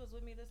 damn, you was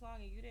with me this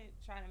long and you didn't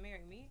try to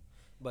marry me.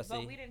 But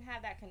But see, we didn't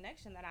have that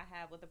connection that I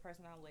have with the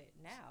person I'm with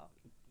now.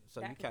 so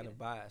that you could kind be of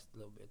biased a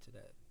little bit to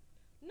that.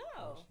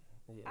 No.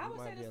 Yeah, I you would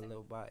say might be the a same.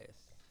 little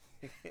biased.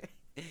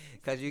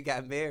 Because you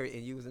got married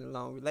and you was in a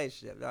long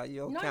relationship. Now,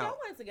 you don't No, count. y'all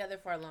went together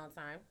for a long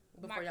time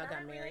before y'all got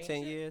current married.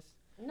 10 years?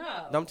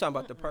 No. No, I'm talking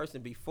about the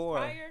person before.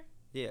 Prior?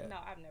 Yeah. No,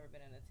 I've never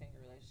been in a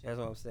 10-year relationship. That's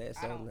what I'm saying.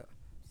 I So don't no.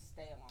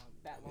 stay along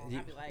that long. You-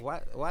 I'd be like,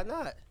 why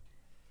not?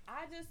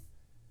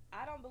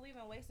 I don't believe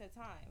in wasting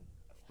time.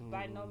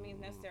 By no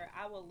means necessary.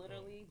 I will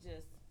literally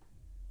just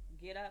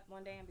get up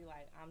one day and be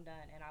like, I'm done,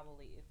 and I will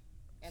leave.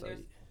 And So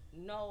there's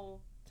no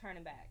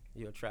turning back.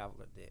 You're a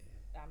traveler then.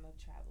 I'm a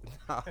traveler.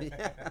 Oh,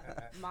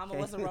 yeah. Mama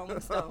was a Rolling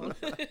Stone.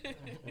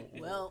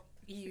 Well,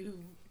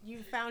 you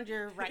found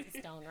your right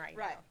stone right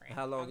Right. now, Frank.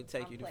 How long I'm- it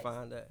take I'm you to placed.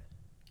 find that?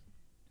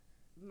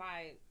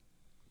 My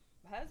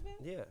husband?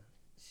 Yeah.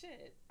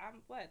 Shit.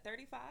 I'm what,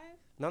 35?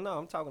 No,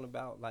 I'm talking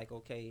about like,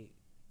 okay,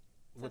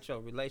 with your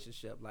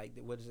relationship, like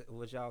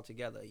was y'all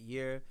together a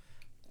year,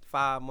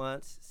 5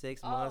 months,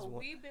 6 months? Oh,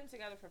 we've been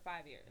together for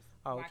 5 years.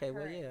 Oh, My okay,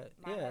 well, current- yeah,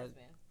 My yeah.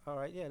 husband. All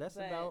right, yeah, that's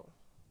But- about.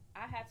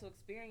 I had to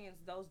experience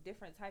those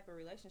different type of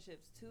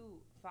relationships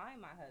to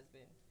find my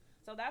husband.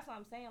 So that's what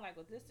I'm saying. Like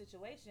with this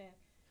situation,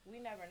 we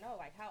never know.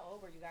 Like how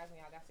old were you guys when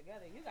y'all got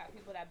together? You got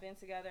people that been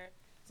together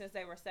since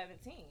they were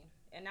 17,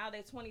 and now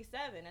they're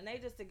 27, and they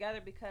just together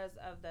because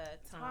of the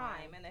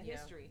time and the Yeah.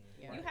 history.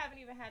 Yeah. You haven't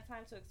even had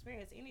time to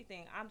experience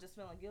anything. I'm just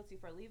feeling guilty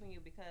for leaving you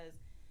because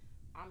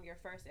I'm your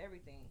first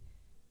everything.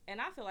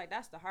 And I feel like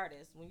that's the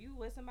hardest. When you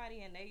with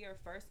somebody and they your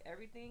first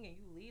everything and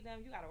you leave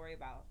them, you got to worry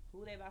about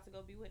who they about to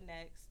go be with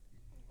next.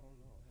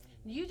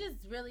 You just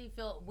really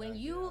feel when Like,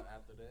 you yeah,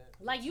 after that,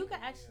 like you 10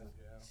 could actually.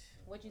 years,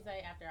 What you say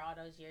after all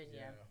those years?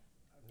 Yeah.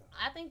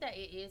 I think that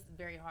it is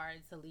very hard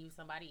to leave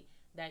somebody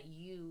that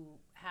you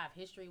have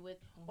history with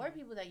or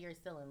people that you're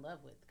still in love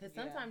with. Because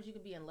sometimes you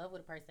could be in love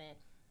with a person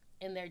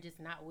and they're just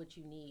not what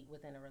you need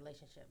within a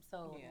relationship.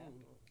 So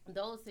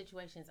those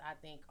situations I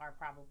think are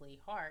probably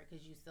hard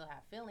because you still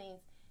have feelings.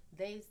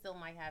 They still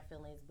might have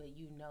feelings, but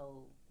you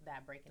know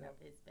that breaking up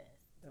is best.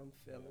 Them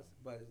feelings,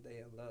 but is they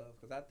in love?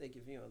 Because I think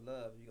if you're in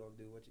love, you're gonna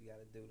do what you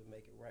gotta do to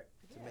make it right,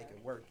 to make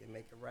it work and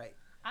make it right.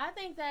 I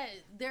think that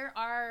there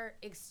are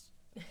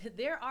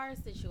there are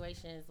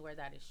situations where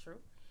that is true,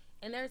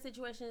 and there are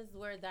situations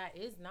where that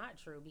is not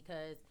true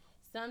because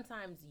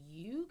sometimes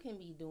you can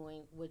be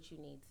doing what you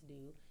need to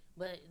do,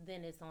 but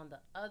then it's on the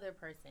other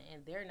person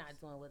and they're not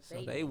doing what So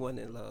they they need. wasn't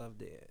in love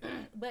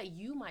then. But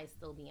you might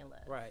still be in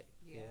love. Right.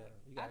 Yeah.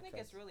 You I gotta think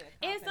cut- it's really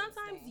a And confidence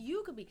sometimes thing.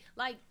 you could be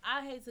like,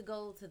 I hate to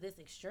go to this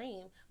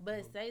extreme,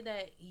 but say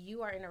that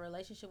you are in a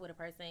relationship with a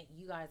person,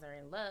 you guys are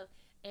in love,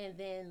 and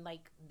then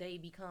like they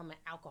become an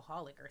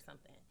alcoholic or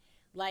something.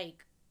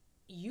 Like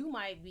you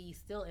might be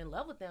still in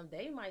love with them,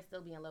 they might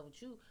still be in love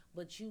with you,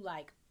 but you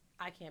like,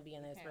 I can't be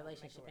in this Can't make it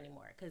relationship work.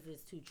 anymore because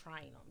it's too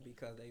trying on me.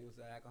 because they was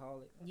an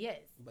alcoholic. Yes,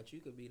 But you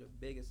could be the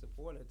biggest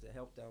supporter to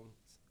help them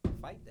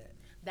fight that.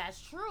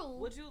 that's true.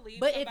 Would you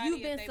leave But if somebody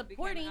you've been they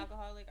supporting- became an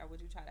alcoholic, or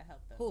would you try to help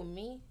them? Who,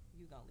 me?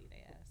 You gonna leave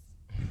their ass.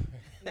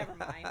 Never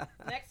mind.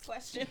 Next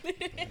question.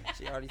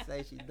 She already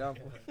say she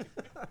dumping.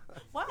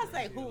 Why I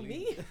say who,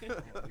 me?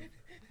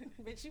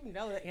 But you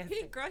know the answer.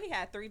 He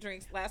had 3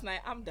 drinks last night.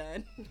 I'm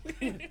done.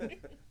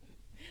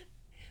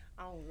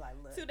 I was like,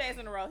 look. 2 days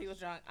in a row he was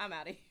drunk. I'm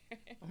out of here.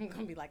 I'm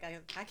gonna be like,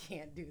 I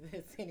can't do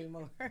this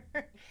anymore.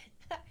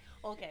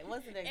 Okay,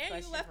 what's the next And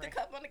question? you left the Frank?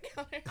 cup on the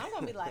counter. I'm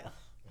gonna be like, "Ugh,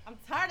 I'm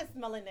tired of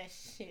smelling that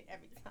shit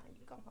every time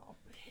you come home.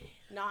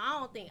 No, I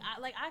don't think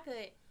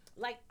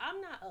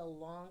I'm not a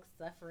long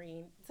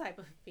suffering type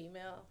of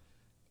female.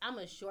 I'm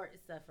a short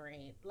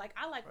suffering. Like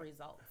I like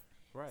results.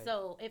 Right.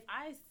 So if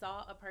I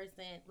saw a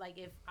person, like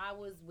if I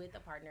was with a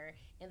partner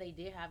and they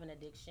did have an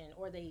addiction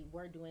or they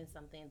were doing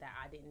something that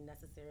I didn't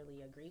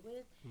necessarily agree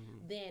with,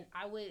 then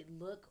I would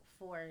look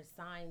for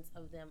signs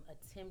of them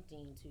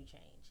attempting to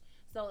change.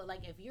 So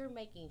like if you're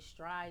making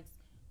strides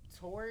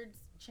towards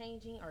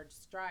changing or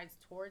strides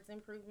towards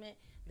improvement,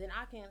 then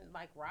I can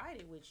like ride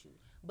it with you.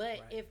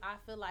 But if I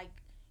feel like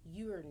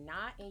you're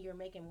not and you're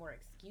making more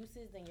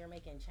excuses than you're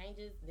making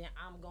changes, then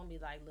I'm gonna be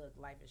like, look,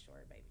 life is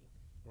short, baby.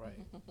 Right.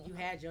 You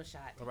had your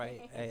shot.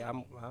 Right. Hey, I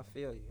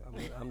feel you.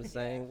 I'm the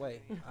same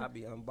way. I'll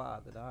be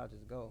unbothered. I'll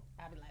just go.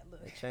 I'll be like,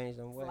 look, They change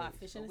them it's a ways. lot of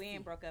fish in But the we sea.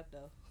 ain't broke up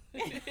though.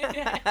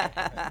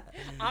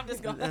 I'm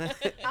just gonna.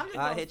 I'll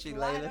gonna hit you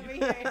slide later. over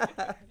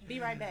here. Be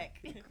right back.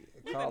 We've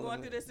been Calling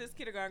going me. through this since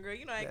kindergarten, girl.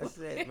 You know I ain't That's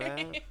it,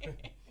 man.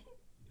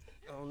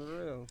 On the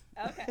real.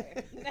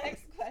 Okay.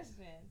 Next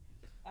question.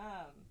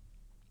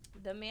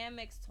 The man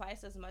makes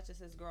twice as much as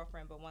his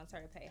girlfriend, but wants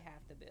her to pay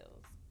half the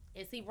bills.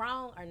 Is he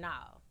wrong or no?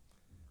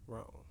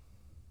 Wrong.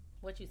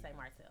 What you say,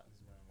 Martell?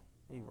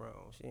 He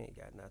wrong. She ain't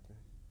got nothing.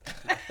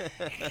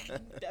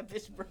 That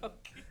bitch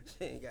broke.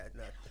 She ain't got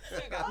nothing. She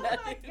ain't got Oh my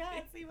nothing.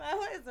 God, see,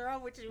 what is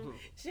wrong with you?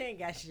 She ain't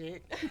got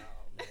shit.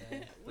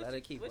 Let her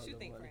keep What all you the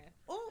think, money.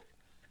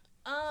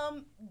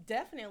 Fran?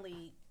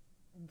 Definitely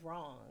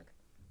wrong.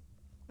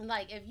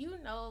 Like, if you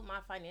know my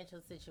financial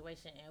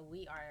situation and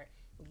we are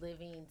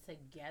living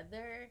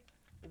together,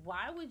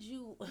 why would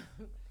you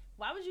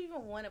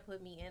even want to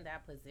put me in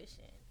that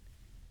position?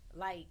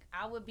 Like,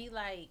 I would be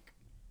like,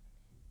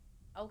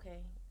 okay,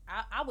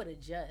 I would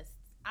adjust.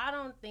 I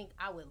don't think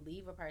I would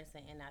leave a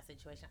person in that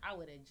situation. I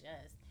would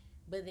adjust.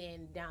 But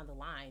then down the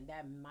line,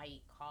 that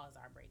might cause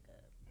our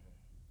breakup.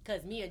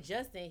 Because me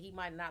adjusting, he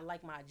might not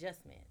like my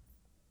adjustment.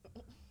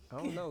 I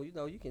don't know. You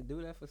know, you can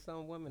do that for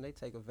some women. They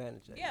take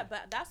advantage of Yeah, you.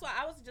 but that's why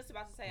I was just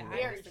about to say I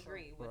Very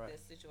disagree with Right.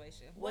 this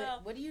situation.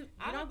 What do you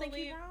I don't don't think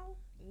he's believe- wrong?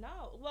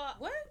 No, well,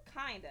 What?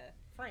 Kinda.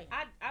 Frank.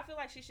 I feel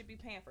like she should be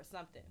paying for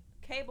something.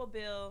 Cable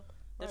bill,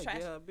 the Right, trash.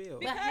 get her a bill.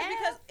 But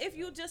Because if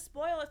you just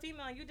spoil a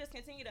female and you just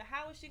continue to,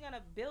 how is she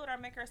gonna build or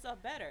make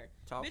herself better?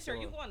 Talk Bitch, to are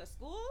you her. going to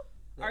school?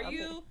 Yeah, Are I mean-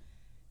 you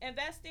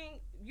investing?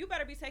 You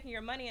better be taking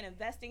your money and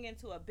investing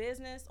into a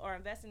business or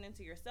investing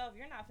into yourself.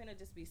 You're not finna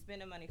just be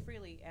spending money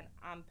freely and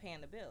I'm paying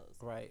the bills.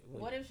 Right.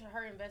 What if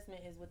her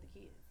investment is with the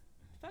kids?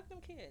 Fuck them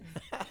kids.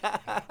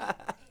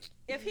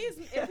 If he's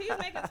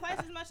making twice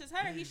as much as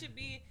her, he should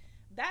be.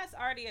 That's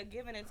already a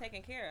given and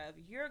taken care of.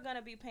 You're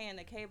gonna be paying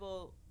the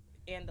cable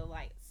and the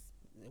lights,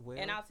 Well,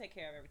 and I'll take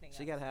care of everything she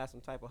else. gotta have some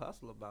type of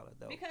hustle about it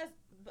though. Because,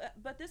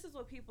 but this is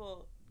what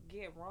people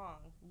get wrong.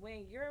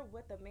 When you're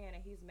with a man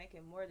and he's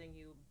making more than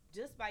you,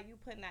 just by you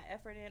putting that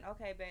effort in,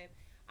 okay, babe,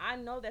 I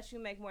know that you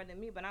make more than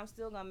me, but I'm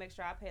still gonna make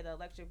sure I pay the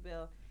electric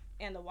bill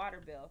and the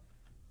water bill.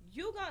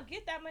 You gonna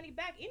get that money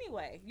back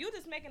anyway. You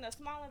just making a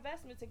small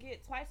investment to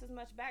get twice as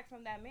much back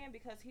from that man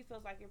because he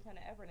feels like you're putting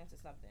effort into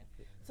something.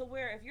 To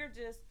where if you're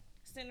just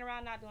sitting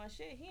around not doing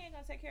shit, he ain't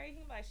gonna take care of you.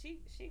 He like, she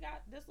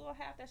got this little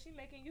half that she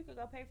making. You could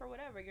go pay for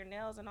whatever, your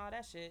nails and all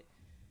that shit.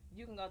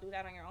 You can go do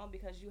that on your own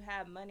because you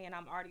have money and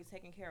I'm already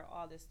taking care of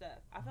all this stuff.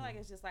 I feel like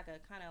it's just like a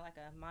kind of like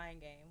a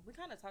mind game. We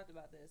kind of talked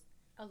about this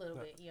A little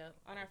bit, yeah.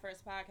 on our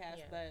first podcast,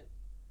 Yeah. but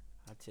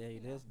I tell you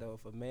this though,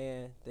 if a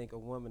man think a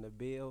woman a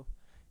bill,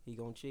 he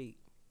gonna cheat.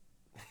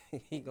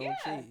 He gonna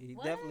Yeah. cheat. He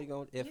What? definitely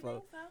gonna. You If a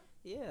think so?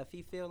 yeah, if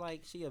he feel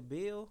like she a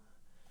bill,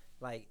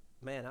 like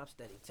man, I'm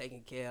steady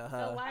taking care of So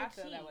her. why I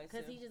feel cheat? that way,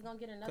 Because too. he just gonna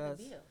get another 'Cause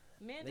bill.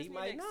 Men just He need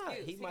might an not.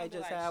 excuse. He gonna might be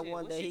just like, have shit,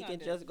 one what day she he gonna can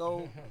do? just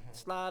go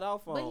slide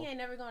off But he on. ain't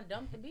never gonna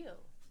dump the bill.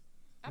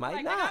 I'm Might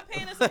like, not. nigga, I'm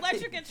paying this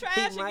electric and trash,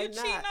 and you might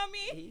cheating not. on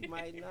me. He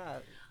might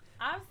not.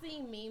 I've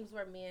seen memes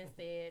where men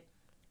said,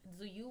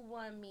 "Do you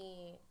want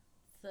me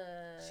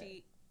to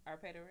Cheat or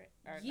pay the rent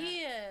or not?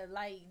 Yeah,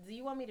 like, do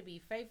you want me to be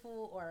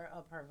faithful or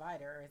a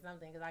provider or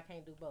something? Because I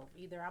can't do both.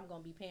 Either I'm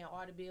gonna be paying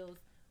all the bills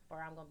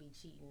or I'm gonna be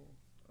cheating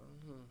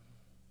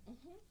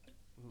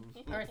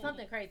or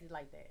something crazy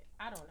like that.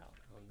 I don't know.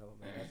 I don't know,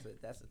 man.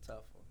 That's a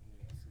tough one.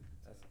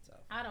 That's a tough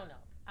one. I don't know.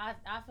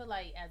 I feel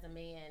like as a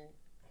man,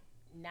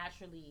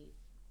 naturally,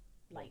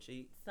 Won't like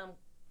cheat. no.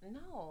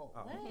 Oh,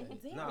 What? okay.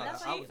 Damn, No,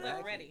 that's I how you was feel.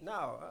 asking- Ready.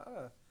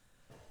 No,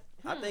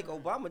 I think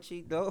Obama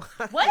cheat though.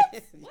 What?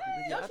 Yeah,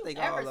 I Don't you think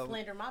ever all of them.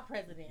 slander my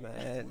president.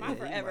 Man, My yeah, he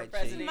forever might cheat.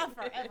 president. My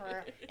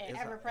forever and It's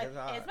ever hard. president,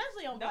 It's hard.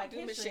 especially on Don't Black do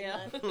History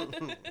Michelle.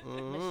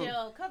 Month.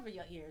 Michelle, cover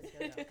your ears,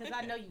 girl, because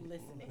I know you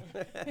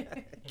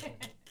listening.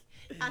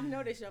 I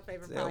know this your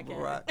favorite Tell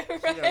podcast.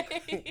 Barack.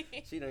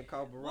 Right. She done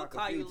called Barack We'll a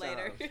call few you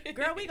later. times.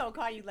 Girl, we gonna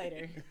call you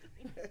later.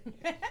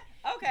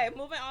 Okay,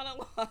 moving on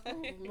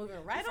along.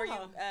 Moving right Before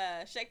along.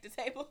 you shake the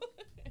table.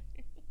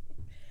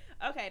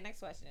 Okay, next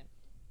question.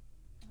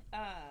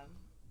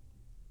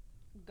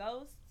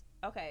 Ghost.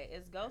 Okay,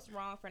 is Ghost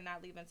wrong for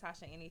not leaving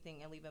Tasha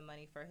anything and leaving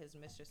money for his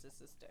mistress's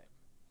sister?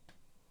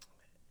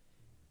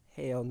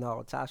 Hell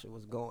no, Tasha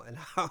was going.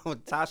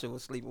 Tasha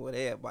was sleeping with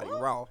everybody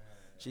raw.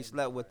 She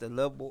slept with the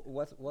little boy.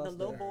 What's The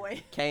little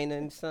boy.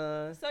 Kanan's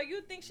son. So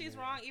you think she's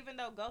wrong even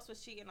though Ghost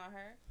was cheating on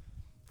her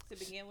to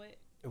begin with?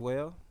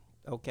 Well,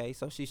 okay,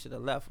 so she should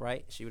have left,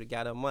 right? She would have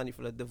got her money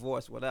for the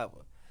divorce,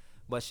 whatever.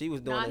 But she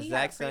was doing Nah, the he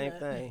exact had a same prenup.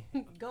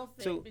 thing. Ghost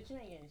said, Two. bitch, you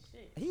ain't getting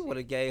shit. He would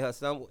have gave her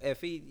some if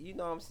he, you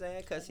know what I'm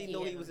saying? Because he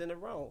knew he Yeah. was in the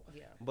wrong.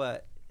 Yeah.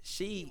 But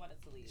He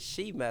wanted to leave.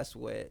 she messed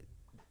with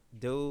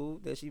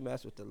dude, then she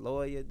messed with the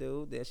lawyer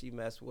dude, then she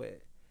messed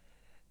with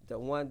the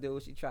one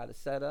dude she tried to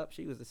set up.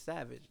 She was a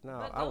savage. No,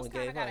 But I Ghost wouldn't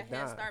kind give of her got a a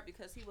head dime. start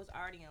because he was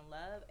already in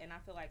love, and I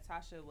feel like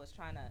Tasha was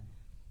trying to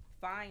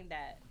find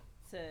that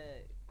to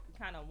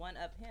kind of one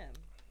up him.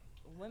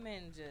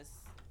 Women just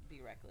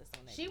be reckless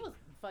when they. She do. was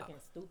fucking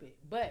stupid,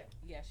 but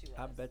Yeah, she was.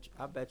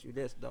 I bet you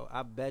this though.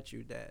 I bet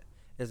you that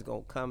it's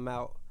gonna come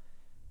out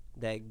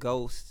that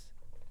Ghost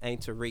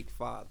ain't Tariq's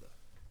father,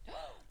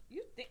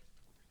 You think?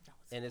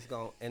 and it's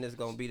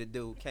gonna be the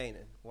dude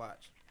Kanan.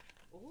 Watch,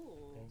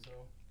 Ooh, Think so?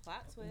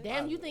 plot twist.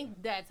 damn, you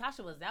think that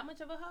Tasha was that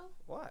much of a hoe?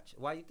 watch.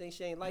 Why you think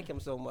she ain't like him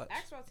so much?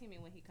 Ask Rotimi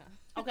when he comes.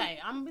 Okay,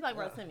 I'm gonna be like,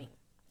 bro, send me.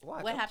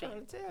 Watch. What I'm happened?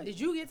 trying to tell Did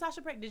you get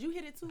Tasha pregnant? Did you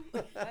hit it too?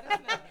 Let us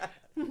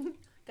know.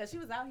 Because she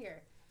was out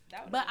here.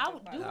 That would've But been I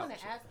good do plot. want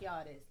to ask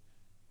y'all this.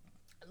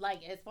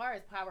 Like, as far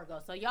as power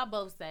goes, so y'all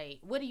both say,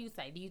 what do you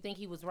say? Do you think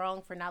he was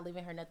wrong for not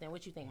leaving her nothing?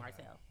 What you think,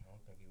 Martell? I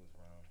don't think he was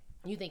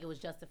wrong. You think it was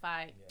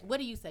justified? Yeah.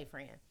 What do you say,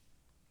 Fran?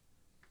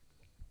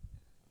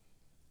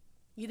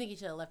 You think he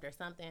should have left her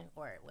something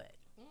or what?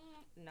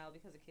 No,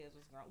 because the kids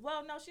was grown.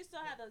 Well, no, she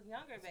still had a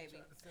younger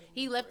baby.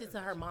 He left it to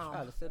her Tried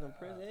mom, to sit in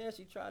prison, and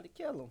she tried to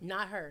kill him.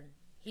 not her.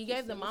 He She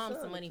gave the sent his mom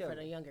son some to money kill for him.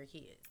 the younger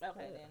kids.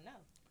 Okay, Yeah. then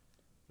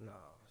no. No,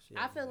 she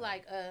I ain't feel do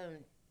like,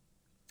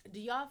 do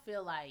y'all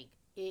feel like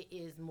it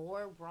is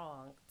more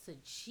wrong to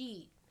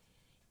cheat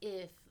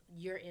if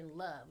you're in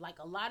love? Like,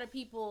 a lot of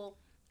people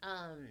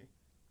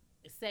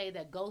say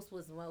that Ghost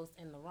was most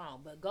in the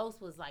wrong, but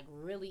Ghost was like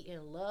really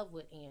in love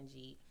with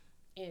Angie,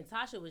 and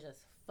Tasha was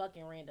just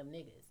fucking random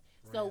niggas.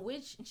 So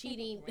which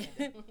cheating?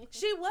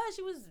 She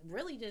was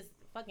really just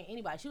fucking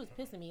anybody. She was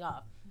pissing me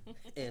off.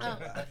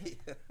 Anybody.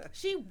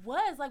 She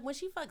was like when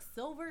she fucked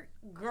Silver,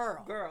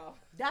 girl. Girl.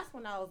 That's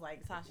when I was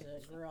like,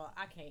 Tasha, girl,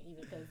 I can't even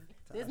because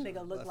this Tasha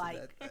nigga looked busted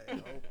like that thing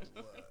open,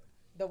 boy.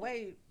 the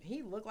way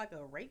he looked like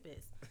a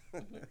rapist.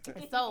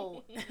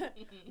 So,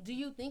 do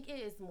you think it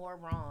is more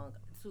wrong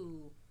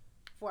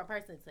for a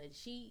person to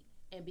cheat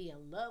and be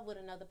in love with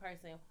another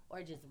person,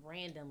 or just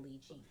randomly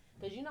cheat?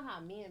 Because you know how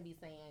men be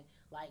saying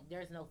like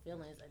there's no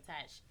feelings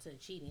attached to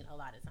cheating a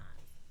lot of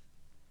times.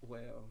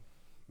 Well,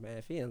 man,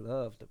 if you in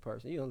love with the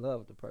person, you in love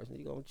with the person,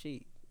 you gonna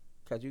cheat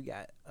because you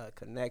got a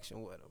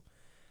connection with them.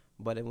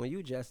 But when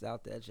you just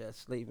out there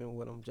just sleeping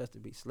with them just to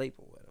be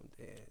sleeping with them,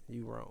 then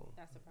you wrong.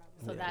 That's the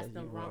problem. So Yeah, that's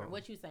the you wrong. wrong.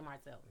 What you say,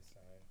 Martell? The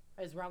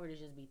same. It's wrong to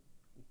just be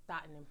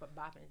thotting and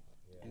bopping.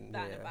 Yeah.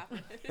 Not in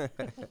Yeah.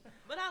 Boston.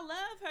 But I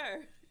love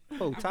her.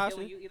 Who, I'm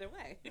killing Tasha? you either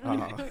way.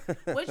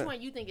 Which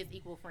one you think is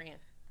equal, friend?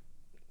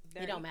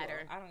 They're It don't equal.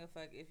 matter. I don't give a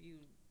fuck if you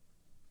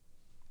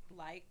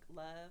like,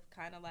 love,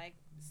 kind of like,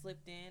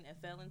 slipped in and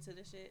fell into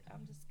the shit.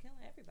 I'm just killing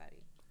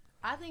everybody.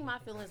 I think my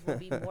feelings would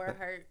be more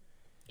hurt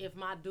if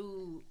my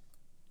dude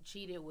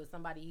cheated with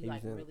somebody he He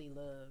like was in- really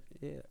loved.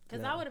 Yeah.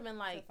 Because no. I would have been To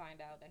like,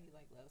 find out that he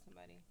like loves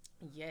somebody.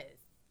 yes.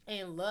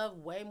 And love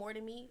way more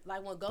than me.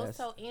 Like when Ghost That's-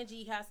 told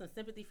Angie he has some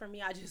sympathy for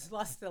me, I just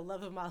lost the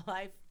love of my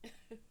life.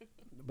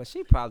 But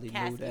she probably knew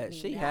Casket that. me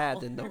She now. had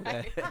to know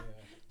Right. that.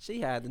 She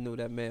had to knew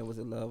that man was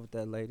in love with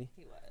that lady.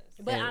 He was.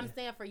 But And- I'm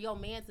saying for your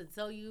man to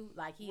tell you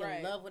like he Right.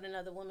 in love with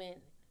another woman,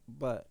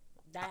 But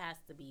that has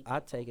to be. I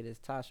take it as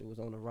Tasha was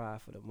on the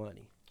ride for the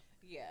money.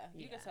 Yeah,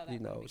 you Yeah. can tell that. You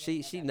from the know,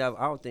 beginning she of that never. I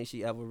episode. don't think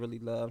she ever really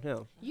loved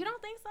him. You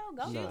don't think so?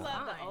 Go. She Nah.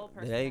 loved the Fine. old It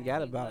person. ain't that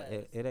got he about was.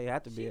 it. It ain't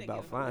have to She be didn't about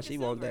give a fine. fuck. She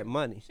Look at wanted that Silver.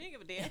 money. She didn't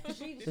give a damn.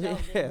 She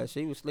showed Yeah,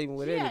 she was sleeping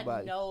with she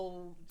anybody. had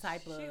no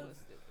type of. She was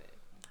stupid.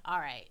 All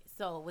right.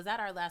 So was that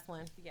our last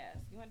one? Yes.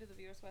 You want to do the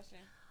viewer's question?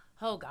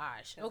 Oh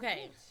gosh.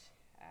 Okay.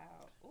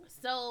 Ow. Ooh.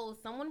 So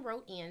someone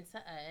wrote in to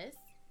us.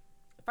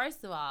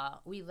 First of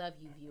all, we love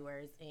you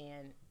viewers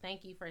and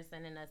thank you for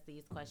sending us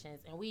these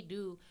questions. And we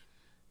do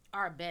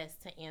our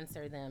best to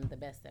answer them the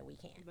best that we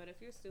can. But if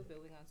you're stupid,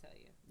 we're gonna tell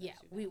you. Yeah,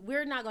 that you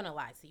we're not gonna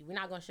lie to you. We're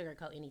not gonna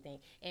sugarcoat anything.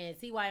 And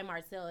Ty and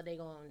Martell, they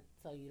gonna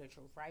tell you the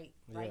truth, right?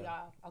 Right,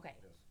 Yeah. y'all? Okay.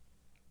 Yes.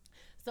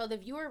 So the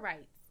viewer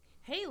writes,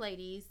 "Hey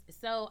ladies,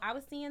 so I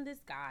was seeing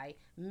this guy,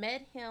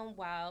 met him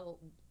while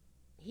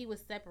he was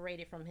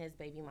separated from his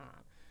baby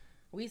mom.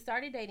 We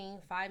started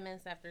dating 5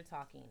 months after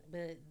talking,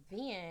 but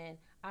then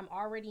I'm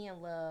already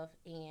in love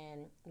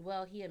and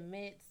well, he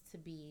admits to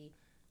be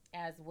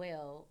as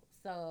well,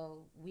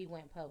 so we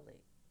went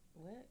public."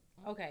 What?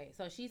 Okay,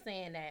 so she's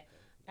saying that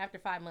after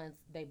 5 months,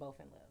 they both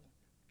in love.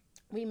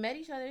 We met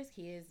each other's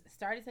kids,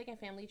 started taking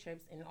family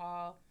trips, and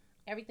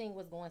everything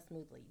was going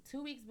smoothly.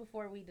 2 weeks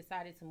before we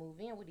decided to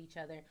move in with each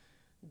other,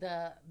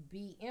 the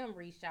BM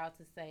reached out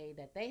to say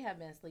that they have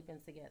been sleeping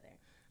together.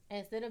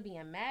 Instead of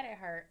being mad at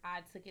her,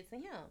 I took it to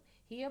him.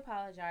 He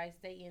apologized,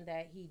 stating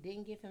that he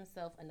didn't give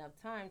himself enough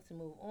time to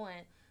move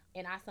on,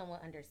 and I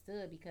somewhat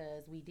understood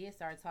because we did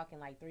start talking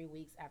like 3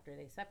 weeks after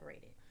they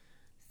separated.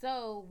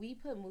 So we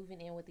put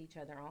moving in with each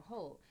other on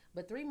hold.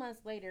 But 3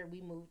 months later,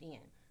 we moved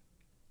in.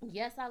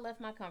 Yes, I left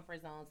my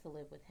comfort zone to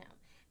live with him.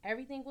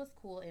 Everything was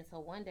cool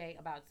until one day,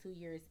 about 2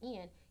 years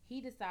in,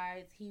 he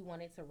decides he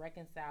wanted to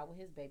reconcile with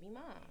his baby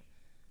mom.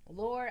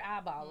 Lord, I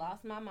about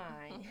lost my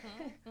mind.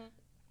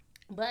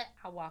 But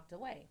I walked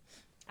away.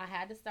 I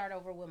had to start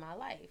over with my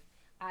life.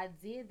 I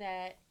did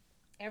that.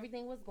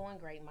 Everything was going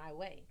great my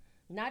way.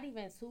 Not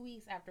even 2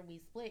 weeks after we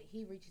split,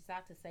 he reaches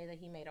out to say that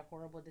he made a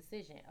horrible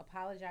decision,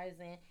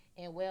 apologizing,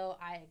 and well,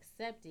 I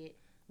accepted,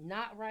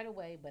 not right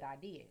away, but I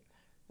did.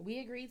 We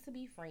agreed to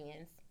be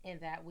friends, and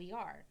that we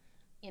are.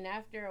 And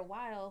after a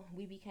while,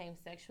 we became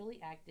sexually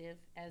active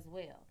as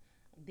well.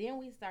 Then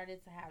we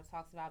started to have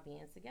talks about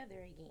being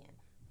together again,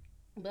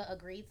 but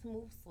agreed to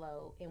move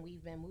slow, and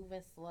we've been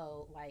moving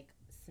slow, like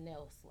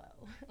snail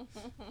slow.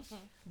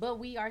 But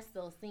we are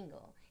still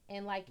single.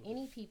 And like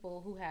any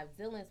people who have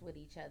dealings with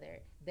each other,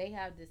 they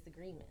have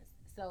disagreements.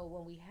 So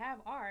when we have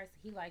ours,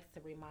 he likes to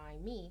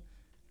remind me,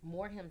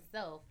 more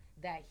himself,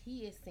 that he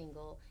is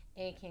single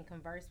and can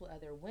converse with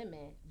other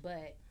women.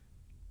 But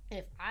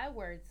if I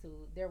were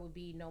to, there would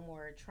be no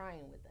more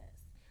trying with us.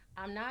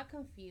 I'm not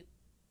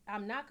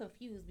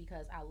confused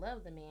because I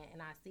love the man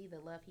and I see the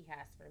love he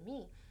has for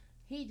me.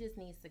 He just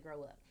needs to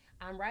grow up.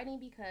 I'm writing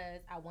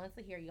because I want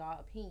to hear y'all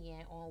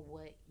opinion on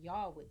what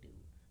y'all would do.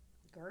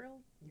 Girl,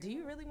 do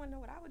you really want to know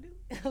what I would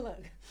do?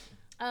 Look,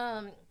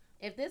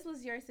 if this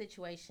was your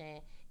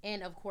situation,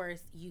 and of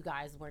course you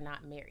guys were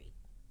not married,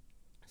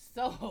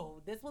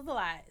 so this was a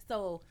lot.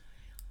 So,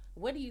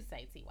 what do you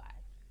say, Ty?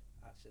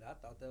 I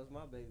thought that was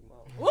my baby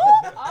mama.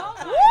 Oh my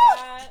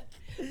God.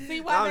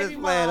 See, I'm just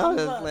playing. I'm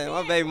just playing.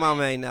 My baby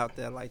mama ain't out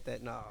there like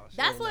that. No. she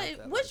That's ain't what. out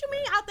there What like you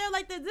mean that. out there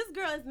like this? This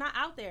girl is not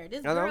out there. This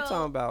And girl. I'm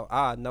talking about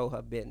I know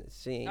her business.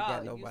 She ain't Oh,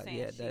 got you nobody. saying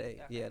Yeah, she- that ain't,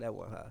 okay. yeah, that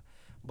wasn't her.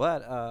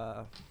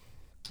 But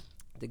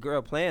the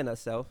girl playing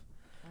herself.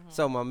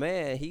 So my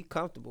man, he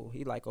comfortable.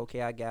 He like,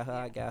 okay, I got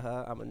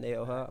her. I'ma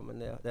nail her.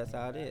 That's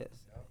how it is.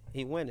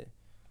 He winning.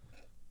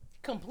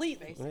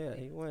 Completely. Yeah,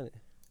 he winning.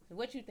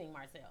 What you think,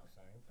 Marcel?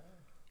 Same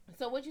thing.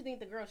 So what you think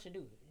the girl should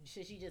do?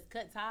 Should she just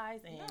cut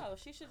ties and? No,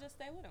 she should just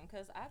stay with him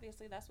because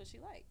obviously that's what she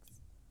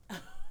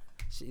likes.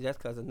 That's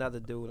cause another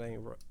dude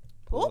ain't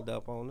pulled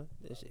up on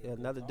her.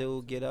 Another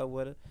dude get up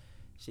with her.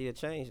 She'll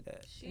change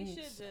that. She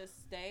should just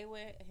stay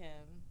with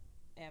him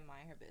and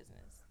mind her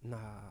business. Nah,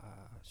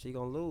 she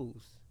gonna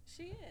lose.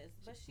 She is,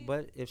 but she.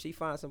 But if she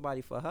finds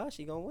somebody for her,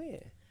 she gonna win.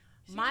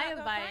 She's My not gonna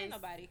advice- find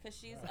nobody because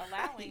she's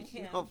allowing she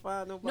him. gonna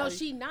find nobody. No,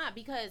 she not,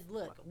 because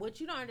look, what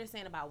you don't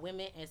understand about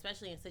women,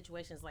 especially in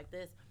situations like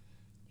this,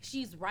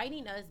 she's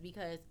writing us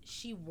because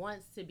she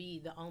wants to be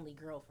the only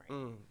girlfriend.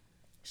 Mm.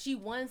 She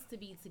wants to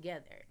be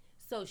together.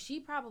 So she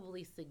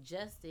probably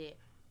suggested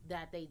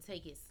that they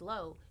take it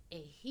slow,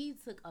 and he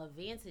took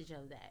advantage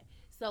of that.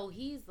 So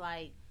he's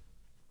like,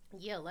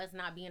 yeah, let's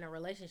not be in a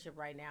relationship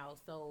right now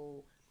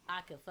so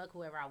I can fuck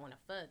whoever I want to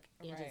fuck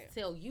and Right. just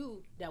tell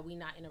you that we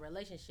not in a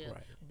relationship.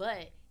 Right.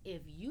 But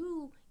if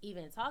you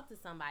even talk to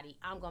somebody,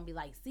 I'm going to be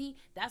like, see,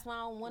 that's why I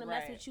don't want to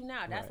mess Right. with you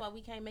now. That's Right. why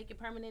we can't make it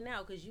permanent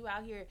now, because you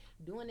out here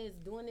doing this,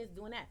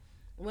 doing that.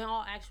 When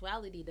all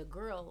actuality, the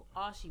girl,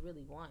 all she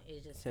really want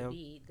is just to Him.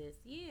 be this.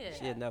 Yeah.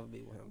 She'll never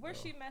be with him. Where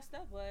bro. she messed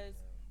up was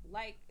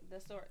like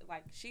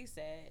she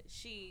said,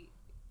 she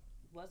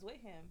was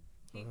with him.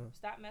 He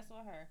stopped messing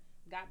with her,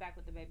 got back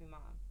with the baby mom.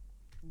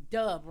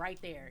 Dub right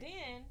there.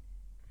 Then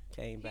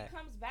came he back.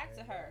 comes back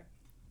to her.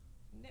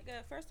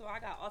 Nigga, first of all, I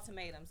got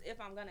ultimatums if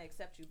I'm gonna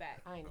accept you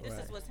back. I know. This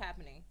Right. is what's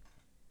happening.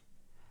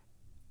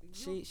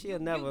 She'll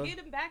never. You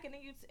get him back and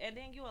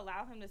then you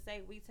allow him to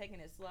say we taking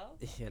it slow.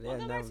 Yeah, Well, they'll go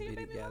back never to your be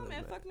baby together. mama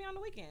and man. fuck me on the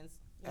weekends.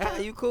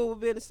 You cool with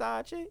being a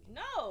side chick?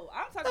 No,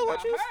 I'm talking That's about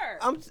what you.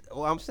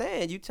 her. I'm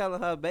saying you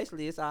telling her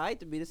basically it's alright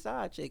to be the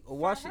side chick. Or For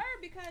once her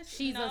because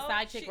She's a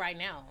side chick right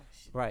now.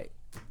 right.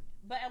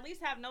 But at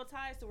least have no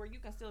ties to where you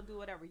can still do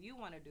whatever you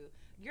want to do.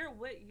 You're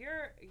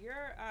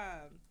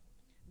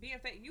being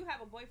fake. You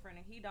have a boyfriend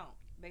and he don't.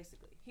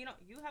 Basically, he don't.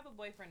 You have a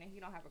boyfriend and he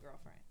don't have a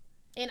girlfriend.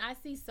 And I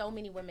see so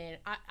many women.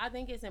 I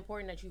think it's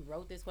important that you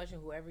wrote this question,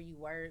 whoever you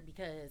were,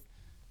 because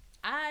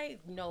I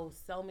know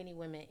so many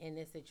women in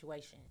this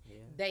situation. Yeah.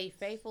 They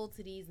faithful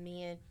to these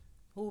men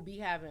who be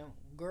having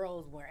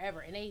girls wherever.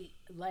 And they,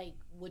 like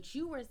what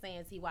you were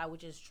saying, TY,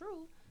 which is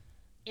true.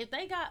 If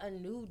they got a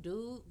new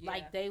dude,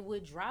 like they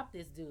would drop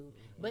this dude.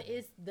 But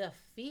it's the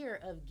fear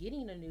of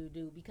getting a new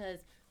dude because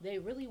they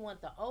really want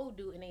the old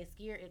dude and they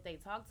scared if they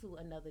talk to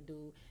another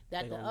dude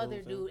that the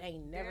other dude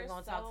ain't never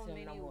gonna talk to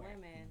them no more.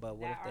 Women But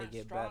what that if they aren't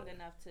get strong better?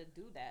 enough to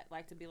do that?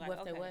 Like to be like, What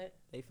if okay. they what?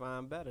 They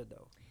find better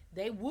though.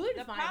 They would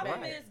The find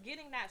problem better. is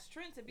getting that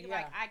strength to be Yeah.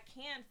 like, I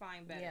can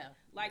find better. Yeah.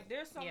 Like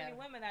there's so Yeah. many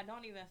women that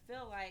don't even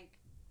feel like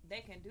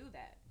they can do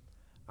that.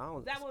 I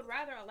don't. That would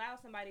rather allow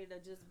somebody to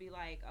just be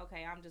like,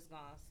 okay, I'm just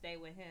gonna stay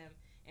with him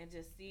and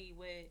just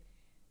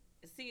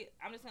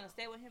I'm just gonna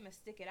stay with him and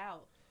stick it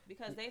out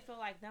because they feel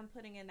like them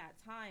putting in that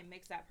time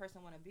makes that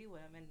person want to be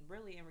with him, and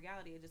really in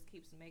reality it just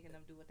keeps making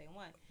them do what they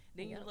want.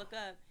 Then you look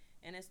up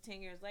and it's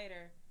 10 years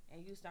later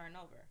and you starting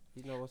over.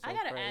 You know what's so I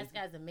gotta crazy? ask,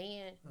 as a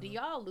man, do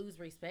y'all lose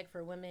respect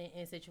for women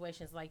in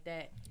situations like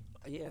that?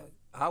 Yeah,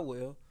 I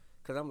will.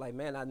 Cause I'm like,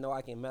 man, I know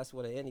I can mess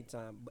with her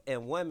anytime.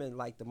 And women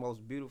like the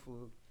most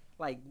beautiful.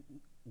 Like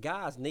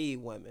guys need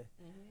women.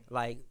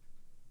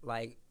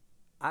 Like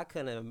I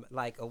couldn't.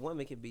 Like a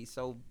woman can be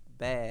so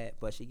bad,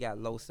 but she got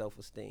low self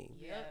esteem.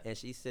 Yep. And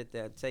she sit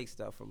there and take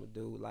stuff from a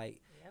dude.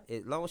 Like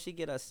Yep. as long as she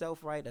get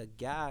herself right, a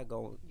guy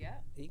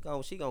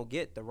she gonna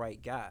get the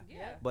right guy.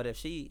 Yeah. But if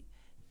she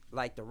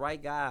like the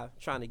right guy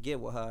trying to get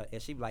with her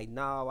and she be like,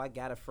 no, I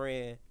got a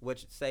friend,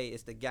 which say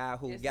it's the guy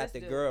who It's got this the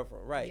dude.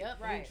 girlfriend, right? Yep.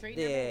 Right. Who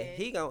treating her Then bad.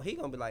 he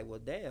gonna be like, well,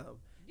 damn.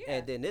 Yeah.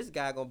 And then this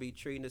guy gonna be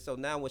treating her. So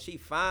now when she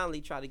finally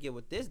try to get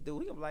with this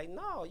dude, he gonna be like,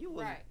 no, you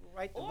was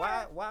right. Or-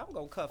 why I'm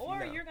gonna cuff you Or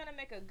now? you're gonna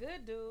make a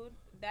good dude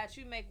that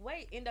you make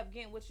end up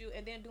getting with you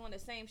and then doing the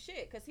same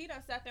shit because he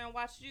done sat there and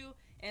watched you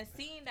and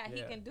seen that he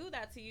Yeah. can do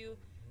that to you.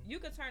 You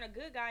could turn a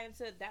good guy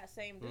into that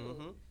same dude.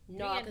 Mm-hmm.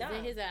 No, Being because then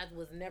dumb. his ass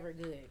was never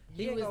good.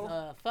 He He was ain't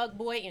a fuck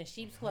boy in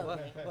sheep's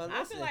clothing. Well, I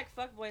listen, feel like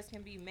fuckboys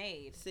can be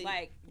made. See-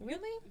 Like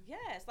Really?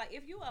 yes, like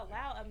if you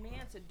allow a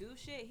man to do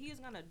shit, he's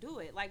gonna do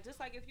it. Like just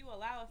like if you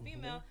allow a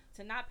female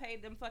to not pay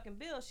them fucking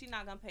bills, she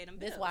not gonna pay them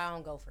bills. That's why I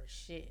don't go for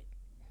shit.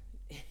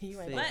 You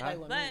ain't See, gonna But play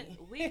with me.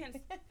 we can.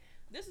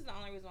 This is the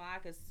only reason why I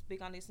could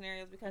speak on these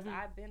scenarios because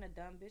I've been a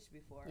dumb bitch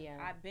before. Yeah.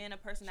 I've been a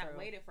person that True.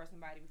 waited for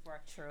somebody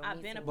before. True, I've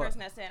me been a too. person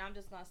that said I'm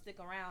just gonna stick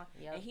around,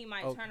 Yep. and he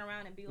might Okay. turn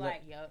around and be Look.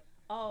 like, Yep.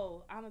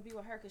 "Oh, I'm gonna be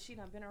with her because she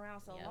done been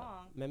around so Yep.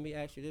 long." let me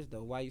ask you this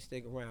though: why you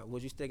stick around?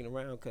 Was you sticking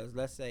around because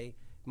let's say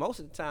most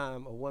of the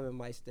time a woman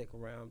might stick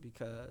around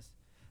because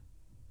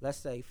let's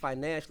say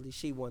financially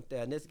she went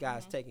there and this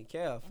guy's taking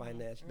care of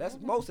financially. That's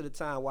most of the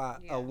time why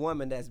Yeah. a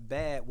woman that's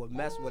bad would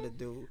mess with a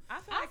dude.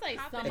 I feel I'll like say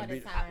some of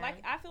confidence- the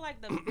time. I feel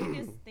like the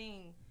biggest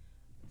thing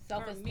for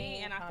Self-esteem, me,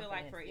 and I feel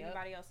like for confidence, yep.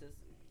 anybody else, is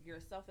your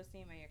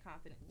self-esteem and your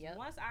confidence. Yep.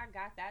 Once I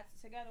got that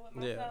together with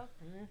Yeah. myself,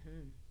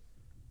 Mm-hmm.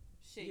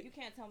 shit, You- you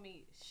can't tell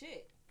me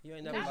shit. You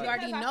ain't Not never. you because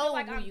already I know feel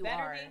like who I'm you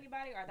better are. than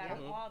anybody or that Yep.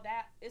 I'm all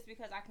that. It's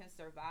because I can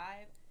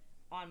survive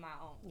on my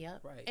own.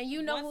 Yep. Right. And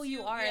you know Once who you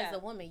you- are as yeah. a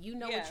woman. You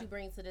know Yeah. what you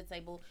bring to the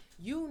table.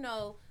 You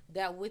know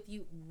that with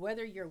you,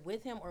 whether you're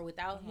with him or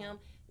without him,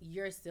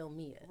 you're still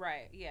Mia.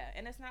 Right, yeah.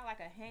 And it's not like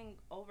a hang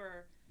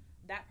over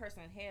that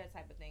person's head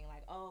type of thing.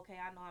 Like, oh, okay,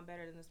 I know I'm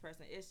better than this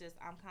person. It's just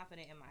I'm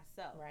confident in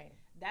myself. Right.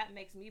 That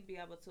makes me be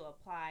able to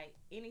apply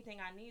anything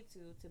I need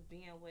to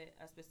being with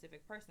a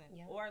specific person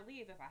Yeah. or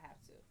leave if I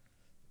have to.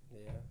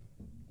 Yeah.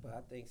 But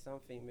I think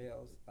some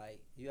females,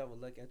 like, you ever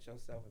look at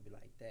yourself and be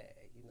like,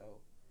 dang, you know,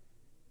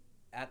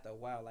 after a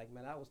while, like,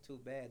 man, I was too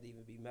bad to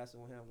even be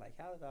messing with him. Like,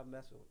 how did I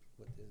mess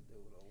with this dude?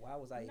 Or why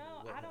was I even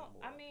No, with I him don't.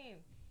 more? I mean,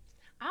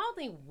 I don't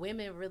think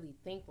women really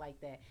think like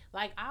that.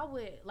 Like I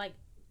would, like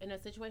in a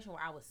situation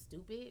where I was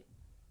stupid,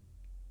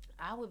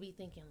 I would be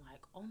thinking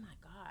like, oh my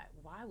God,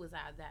 why was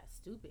I that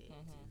stupid?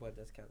 But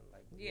that's kind of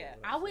like, Yeah.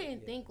 what I I'm saying,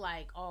 wouldn't yeah. think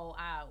like, oh,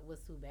 I was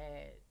too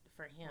bad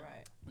for him.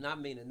 right. Not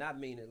meaning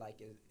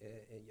like in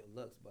your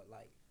looks, but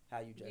like how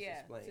you just Yeah,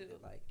 explained too.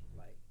 it. Like,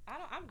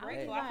 I'm I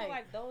grateful. feel I feel like-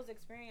 like those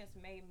experiences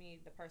made me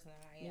the person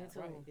that I Me am. too.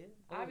 right, yeah.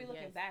 I'll be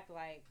looking Yes. back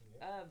like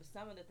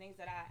some of the things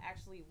that I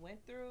actually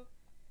went through,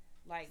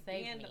 like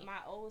Saved being me. my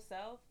old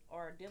self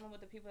or dealing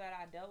with the people that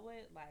I dealt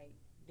with. Like,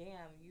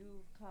 damn,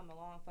 you've come a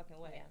long fucking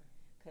way. Yeah.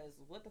 Because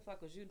what the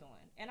fuck was you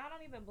doing? And I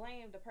don't even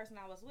blame the person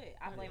I was with.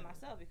 I blame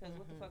myself because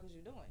what the fuck was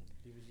you doing?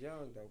 You was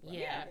young though. Bro.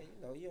 Yeah.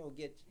 You know, you don't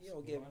get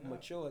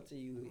mature till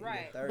you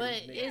Right. in your 30s. But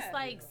nigga. it's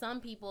like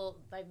some people,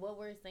 like what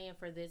we're saying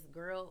for this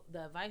girl,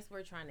 the advice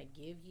we're trying to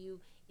give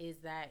you is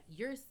that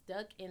you're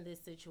stuck in this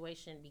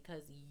situation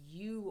because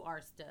you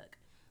are stuck.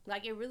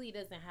 Like, it really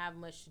doesn't have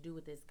much to do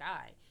with this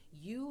guy.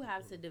 You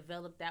have to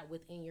develop that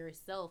within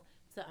yourself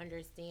to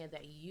understand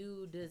that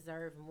you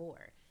deserve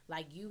more.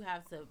 Like, you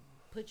have to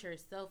put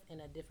yourself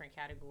in a different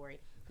category.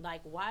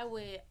 Like, why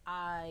would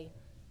I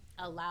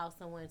allow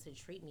someone to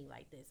treat me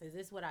like this? Is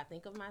this what I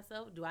think of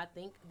myself? Do I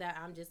think that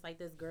I'm just like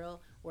this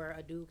girl where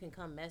a dude can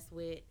come mess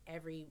with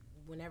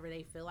whenever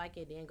they feel like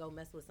it, then go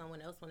mess with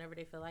someone else whenever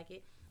they feel like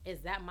it?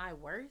 Is that my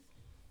worth?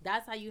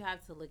 That's how you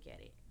have to look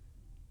at it.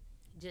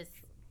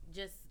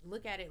 Just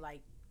look at it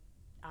like,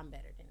 I'm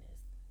better than this.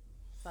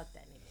 Fuck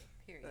that nigga.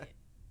 Period.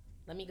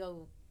 Let me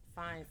go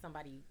find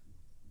somebody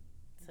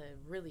to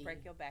really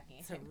break your back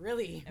in.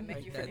 And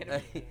make you forget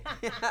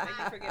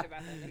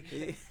about that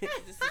nigga.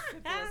 Just as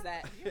simple as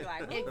that. You're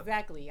like, ooh.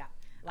 Exactly.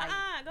 Like,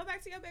 go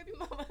back to your baby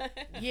mama.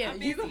 Yeah,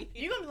 you gonna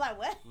be like,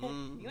 what?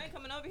 You ain't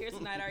coming over here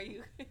tonight, are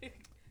you?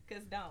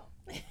 Cause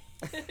don't.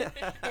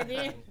 And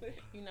then,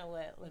 you know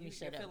what? Let me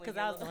shut up. Because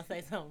I was gonna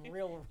say something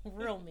real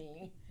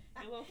mean.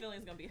 Your little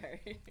feelings gonna be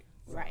hurt.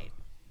 Right.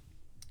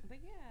 But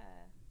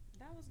yeah,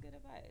 that was good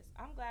advice.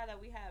 I'm glad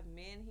that we have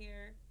men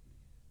here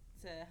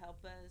to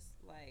help us,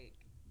 like,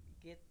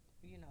 get,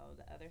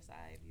 the other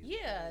side.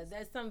 Yeah,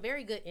 that's some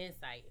very good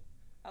insight.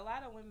 A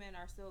lot of women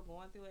are still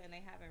going through it and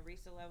they haven't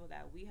reached the level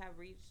that we have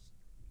reached,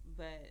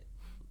 but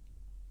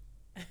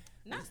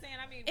not saying,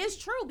 it's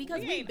true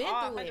because we've been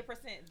through 100%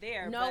 it.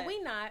 there. No,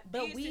 we not.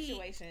 But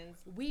situations,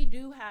 we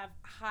do have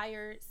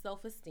higher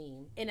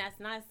self-esteem, and that's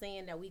not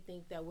saying that we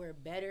think that we're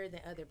better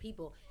than other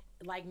people.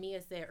 Like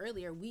Mia said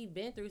earlier, we've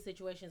been through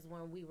situations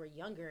when we were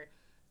younger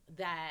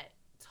that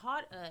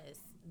taught us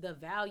the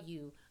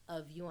value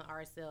of viewing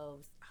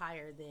ourselves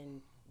higher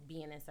than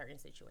being in certain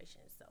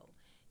situations. So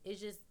it's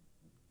just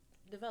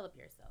develop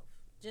yourself.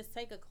 Just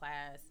take a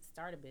class,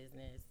 start a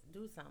business,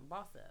 do something,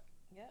 boss up.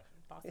 Yep,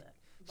 boss up.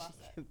 Boss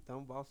up.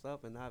 Don't boss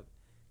up and not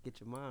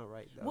get your mind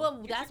right though.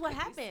 Well, that's what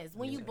happens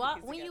when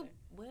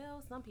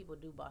well, some people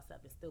do boss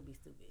up and still be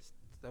stupid.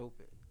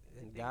 Stupid.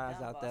 And guys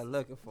out there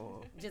looking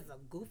for them. Just a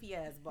goofy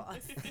ass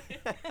boss.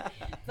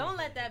 Don't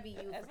let that be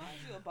you. As long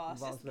as you're a boss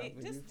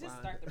just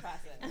start the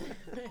process.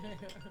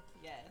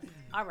 Yes.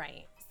 All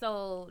right.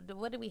 So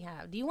what do we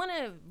have? Do you want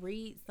to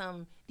read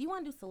some? Do you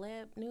want to do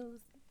celeb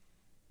news?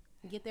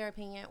 Get their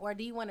opinion, or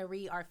do you want to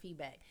read our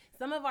feedback?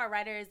 Some of our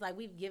writers, like,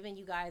 we've given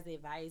you guys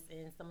advice,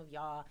 and some of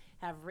y'all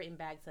have written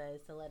back to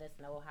us to let us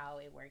know how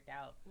it worked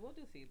out. We'll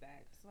do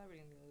feedback.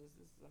 Celebrity news.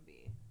 This is gonna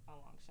be a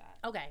long shot.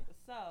 Okay.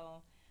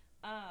 So,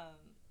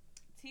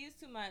 Tease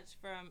Too Much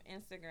from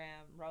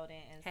Instagram wrote in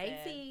and said,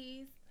 said,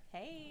 Tease.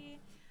 Hey.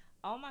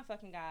 Oh my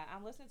fucking God.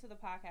 I'm listening to the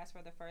podcast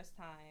for the first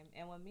time,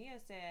 and when Mia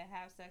said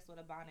have sex with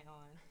a bonnet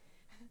on,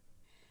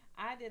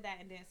 I did that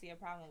and didn't see a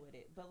problem with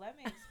it. But let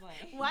me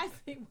explain. Why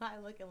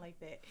looking like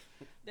that?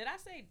 Did I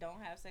say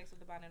don't have sex with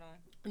the bonnet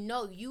on?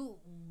 No, you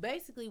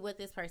basically with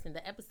this person,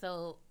 the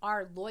episode,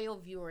 our loyal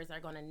viewers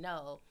are going to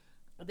know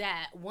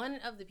that one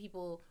of the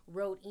people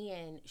wrote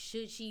in,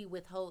 should she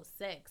withhold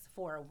sex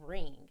for a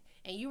ring?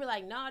 And you were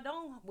like, no,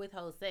 don't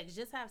withhold sex.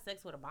 Just have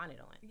sex with a bonnet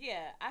on.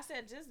 Yeah, I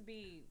said just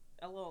be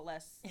a little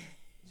less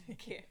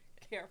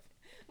careful.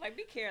 Like,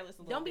 be careless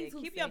a little Don't be bit.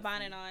 too Keep sexy. your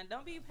bonnet on.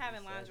 Don't be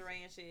having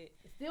lingerie and shit.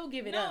 Still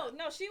give it up.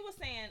 No, she was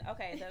saying,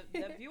 okay,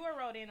 the viewer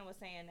wrote in and was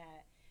saying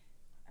that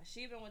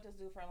she been with this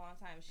dude for a long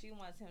time. She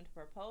wants him to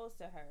propose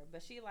to her,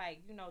 but she,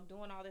 like,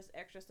 doing all this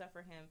extra stuff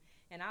for him.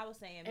 And I was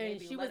saying, maybe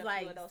and she was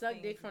like,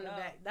 suck dick from the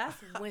back. That's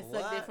when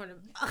suck dick from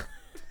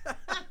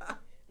the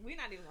We're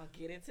not even gonna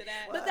get into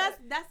that. But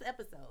that's the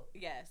episode.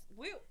 Yes,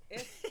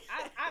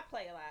 I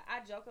play a lot.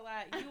 I joke a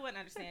lot. You wouldn't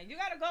understand. You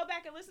got to go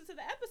back and listen to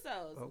the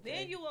episodes. Okay.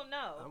 Then you will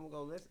know. I'm gonna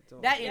go listen to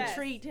him. That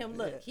intrigued him.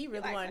 Look, he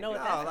really want to know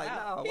what that's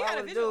about. No, why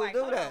would dude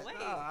do that?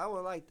 No, I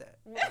wouldn't like that.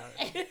 I wouldn't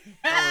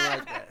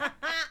like that.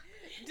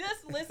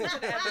 Just listen to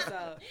the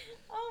episode.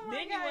 Oh my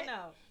then God. You will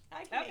know.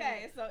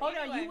 Okay, so hold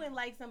on. You wouldn't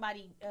like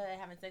somebody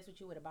having sex with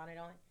you with a bonnet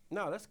on?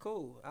 No, that's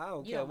cool. I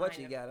don't You care don't what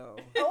mind you him. got on.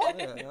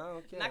 Yeah, I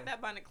don't care. Knock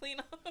that bonnet clean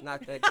off.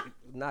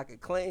 Knock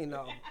it clean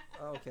off.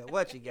 I don't care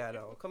what you got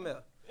on. Come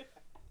here.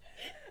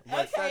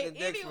 But Okay, sucking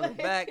dick from the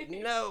back,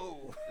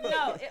 no.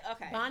 No,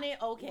 okay. Bonnet,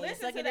 okay. Listen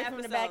Sucking to the dick episode,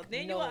 from the back,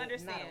 then you will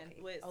understand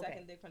okay. where Okay.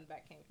 sucking dick from the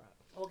back came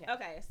from. Okay.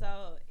 Okay,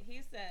 so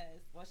she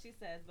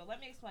says, but let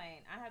me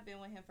explain. I have been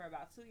with him for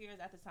about 2 years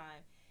at the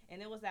time,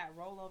 and it was that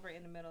rollover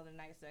in the middle of the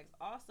night sex.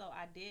 Also,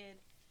 I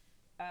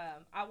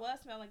was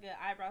smelling good,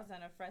 eyebrows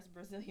and a fresh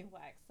Brazilian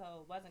wax,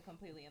 so wasn't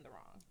completely in the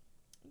wrong.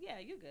 Yeah,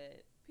 you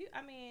good.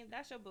 I mean,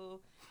 that's your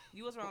boo.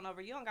 You was rolling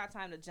over. You don't got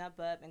time to jump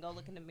up and go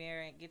look in the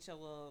mirror and get your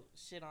little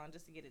shit on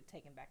just to get it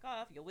taken back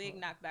off. Your wig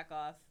knocked back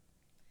off.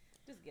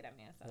 Just get that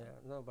man Yeah,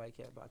 something. nobody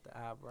care about the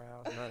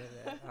eyebrows, none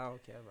of that. I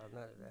don't care about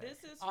none of that. This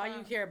is All you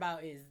from- care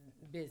about is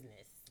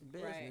business.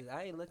 Business.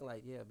 I ain't looking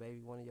like, yeah, baby,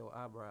 one of your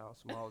eyebrows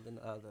smaller than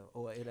the other,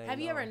 or it ain't. Have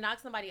you ever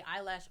knocked somebody's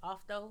eyelash off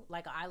though?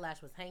 Like an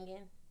eyelash was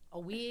hanging, a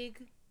wig.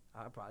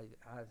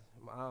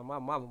 My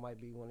mama might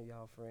be one of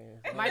y'all friends.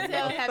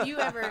 Martell, have you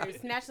ever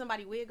snatched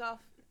somebody's wig off?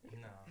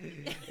 No.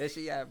 And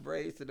she got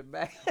braids to the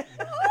back.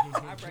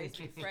 My braids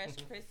be fresh,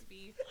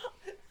 crispy.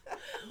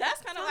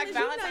 That's kind of like You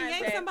Valentine's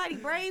yanked Day. somebody's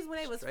braids when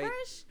they was Straight.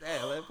 fresh.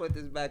 Damn, let's put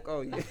this back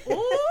on you.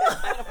 Ooh.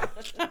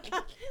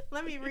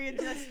 Let me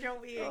readjust your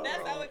wig.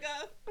 That's how it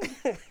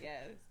goes.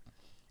 Yes.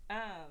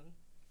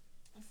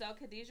 So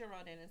Khadijah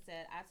wrote in and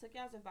said, I took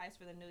y'all's advice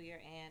for the new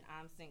year and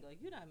I'm single.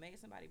 You done made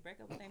somebody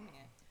break up with their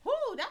man. Who?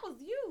 That was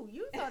you.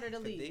 You told her to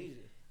leave.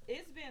 Khadijah.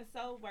 It's been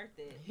so worth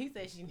it. He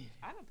said she knew.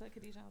 I don't put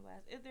Khadijah on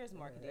blast. There's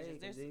more Hey,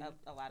 Khadijahs. There's Khadijah.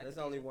 a lot of There's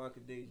Khadijah. only one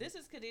Khadijah. This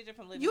is Khadijah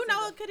from Living You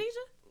know Single.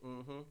 Khadijah?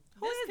 Mm-hmm. Who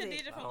This is it?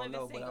 Khadijah I from don't Living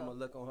know, but I'm Single. gonna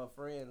look on her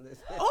friend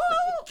list.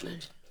 Oh!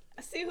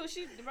 See who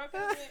she broke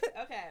up with?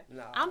 Okay.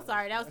 Nah, I'm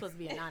sorry, that was supposed to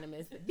be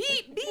anonymous.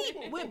 Beep, beep.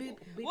 We'll beep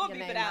We'll your beep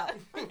name it out.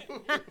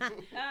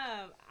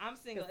 out. I'm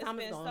single. 'Cause It's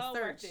Thomas been gonna so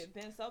worth search. it.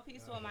 Been so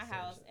peaceful in my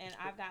house, and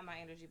I've got my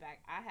energy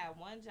back. I had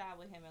one job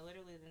with him, and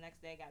literally the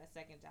next day got a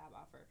second job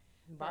offer.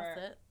 Boss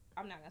up.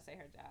 I'm not gonna say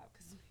her job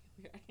because.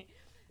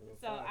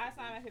 So I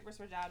signed my papers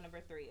for job number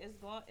 3. It's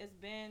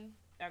been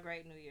a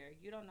great new year.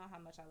 You don't know how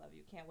much I love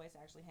you. Can't wait to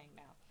actually hang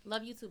now.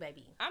 Love you too,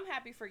 baby. I'm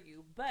happy for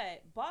you,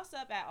 but boss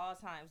up at all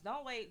times.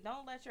 Don't wait.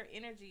 Don't let your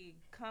energy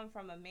come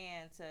from a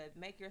man to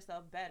make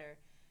yourself better.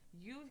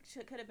 You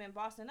could have been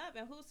bossing up,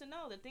 and who's to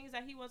know the things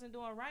that he wasn't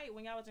doing right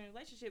when y'all was in a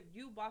relationship,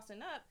 you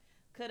bossing up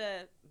could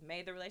have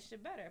made the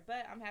relationship better.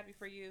 But I'm happy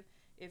for you.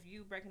 If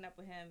you breaking up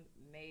with him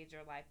made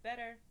your life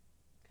better,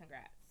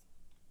 congrats.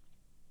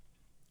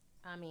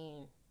 I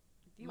mean,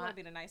 You want to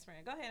be the nice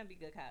friend. Go ahead and be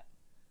good cop.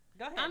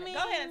 Go ahead. I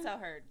Go ahead and tell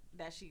her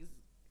that she's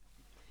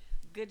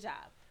good job.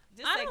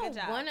 Just I say don't good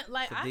job. want to,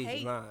 like, I Khadijah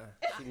hate. lying.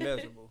 She's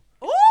miserable.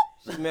 Ooh!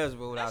 She's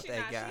miserable No, without she that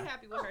not. guy. She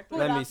happy with her 3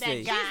 Let me Without that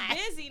see. guy.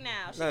 She's busy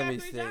now. She Let got me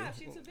 3 see. jobs.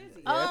 She's too busy.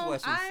 Yeah, that's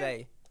what she I-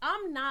 say.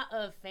 I'm not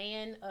a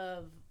fan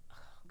of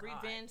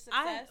Revenge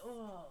I, success.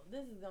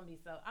 this is gonna be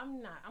so.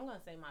 I'm gonna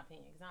say my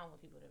opinion because I don't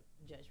want people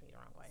to judge me the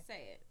wrong way.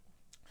 Say it.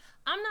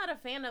 I'm not a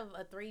fan of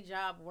a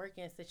 3-job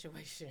working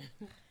situation.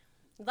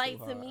 Like,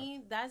 to hard.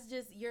 me, that's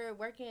just, you're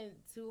working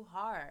too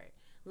hard.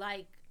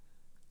 Like,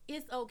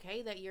 it's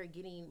okay that you're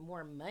getting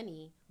more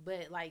money,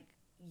 but like,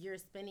 you're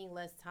spending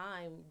less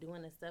time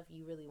doing the stuff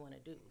you really want to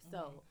do.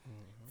 So,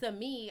 to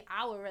me,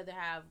 I would rather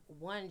have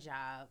one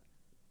job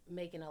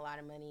making a lot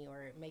of money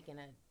or making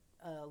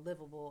a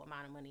livable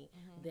amount of money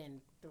than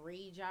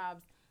 3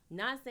 jobs.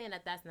 Not saying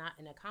that that's not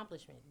an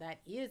accomplishment. That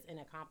is an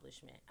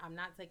accomplishment. I'm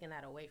not taking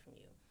that away from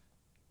you.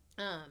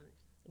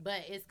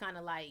 But it's kind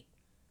of like,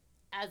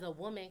 as a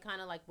woman, kind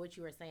of like what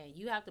you were saying,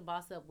 you have to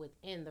boss up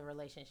within the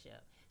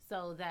relationship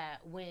so that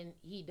when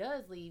he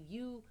does leave,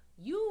 you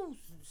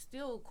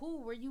still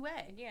cool where you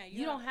at. Yeah,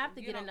 you don't have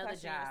to get another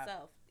question job.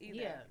 yourself either.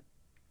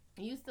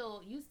 Yeah, you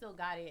still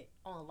got it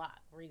on lock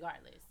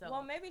regardless. So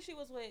Well, maybe she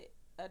was with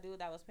a dude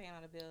that was paying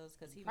all the bills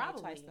because he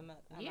Probably. made twice the amount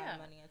Yeah. of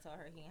money and told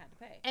her he didn't have to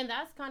pay. and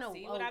that's kind of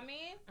See what I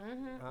mean?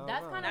 don't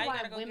That's know. kind Now of you why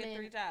gotta go get 3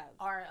 women jobs.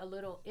 are a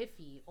little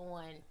iffy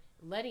on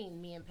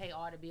letting men pay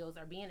all the bills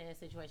or being in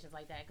situations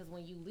like that. Because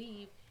when you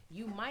leave,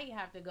 you might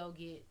have to go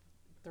get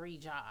 3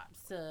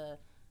 jobs to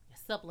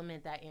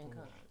supplement that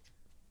income.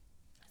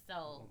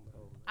 So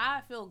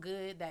I feel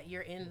good that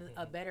you're in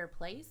a better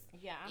place.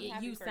 Yeah, I'm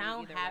happy You for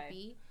sound either way.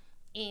 happy.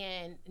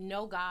 And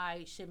no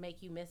guy should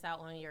make you miss out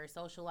on your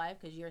social life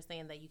because you're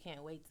saying that you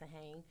can't wait to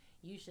hang.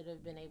 You should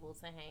have been able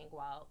to hang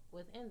while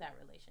within that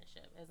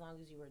relationship, as long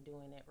as you were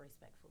doing it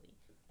respectfully,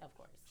 of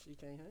course. She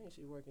can't hang.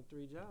 She working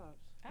 3 jobs.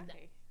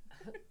 Okay.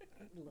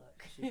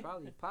 Look. She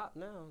probably popped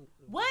now.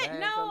 What? Bags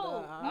No,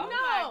 under her Oh no. eyes.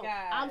 my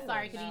God. I'm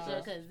sorry, No.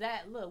 Khadijah, because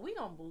that, look, we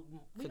gonna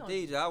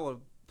Khadijah, I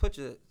will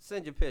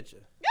send your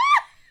picture.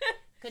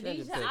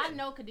 Khadijah, Send a I picture.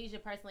 know Khadijah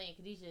personally, and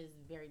Khadijah is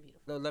very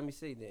beautiful. No, let me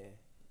see then.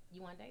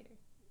 You want to date her?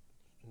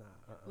 Nah.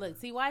 Look,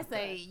 see why I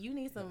say you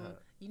need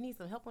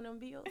some help on them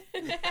bills.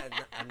 Nah.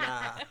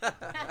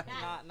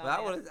 Not, But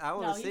I want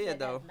No, to he see said it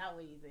though. that's not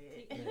what he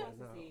said. He wants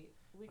no. to see.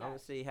 We I got. want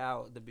to see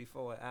how the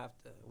before and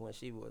after when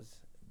she was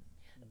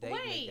dating.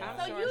 Wait, the guy. I'm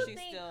so sure you she's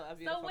think? still a So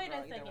beautiful wait girl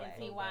a either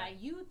second, way. Ty.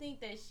 You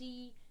think that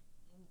she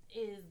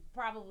is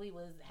probably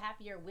was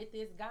happier with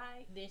this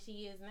guy than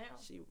she is now?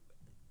 She,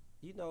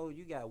 you know,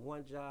 you got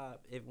one job.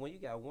 When you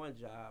got one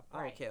job, I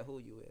Right. don't care who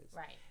you is.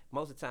 Right.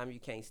 Most of the time, you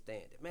can't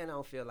stand it. Man, I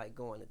don't feel like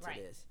going into Right.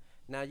 this.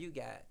 Now you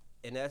got,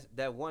 and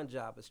that one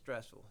job is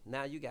stressful.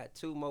 Now you got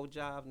 2 more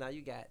jobs. Now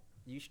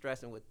you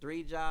stressing with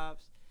 3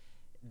 jobs.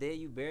 Then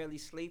you barely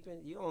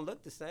sleeping. You don't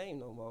look the same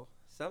no more.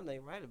 Something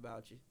ain't right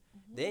about you.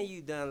 Then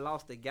you done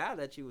lost the guy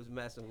that you was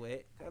messing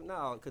with.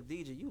 No,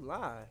 Khadijah, you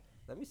lying.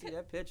 Let me see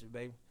that picture,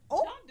 baby.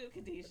 Don't do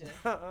Khadijah.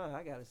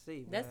 I gotta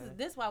see, man.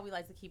 This why we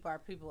like to keep our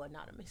people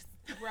anonymous.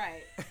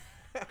 Right.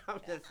 I'm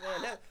just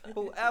saying that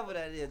whoever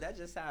that is, that's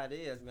just how it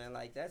is, man.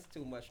 Like that's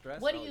too much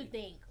stress. What do on you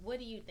think? What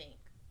do you think?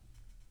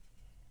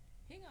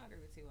 He gonna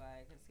agree with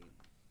Ty because he.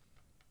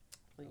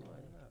 Why You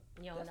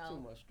not? don't That's too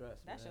know. much stress.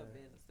 That's your man.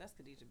 business. That's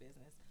Khadijah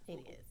business. It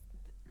is.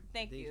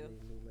 Thank Khadijah you.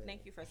 need a new man.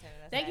 Thank you for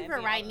sending us. Thank that you for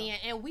and being writing open.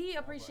 in, and we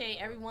appreciate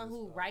everyone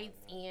who writes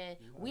in.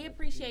 We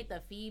appreciate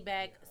the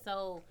feedback.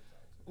 So,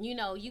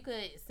 you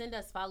could send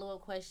us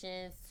follow-up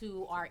questions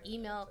to our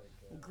email,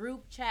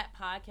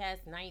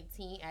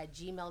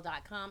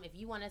 groupchatpodcast19@gmail.com. If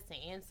you want us to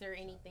answer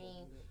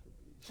anything,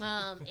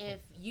 if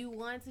you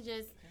want to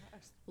just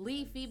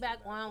leave feedback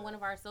on one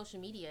of our social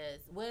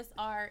medias, what's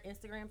our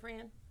Instagram,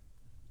 friend?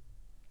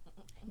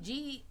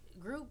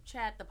 Group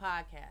chat the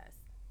podcast.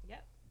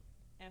 Yep.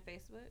 And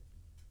Facebook.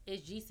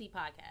 It's GC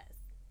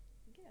Podcast.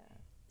 Yeah.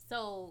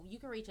 So you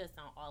can reach us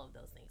on all of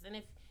those things. And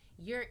if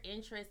you're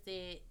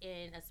interested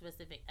in a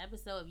specific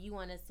episode, if you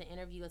want us to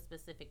interview a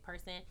specific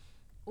person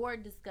or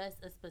discuss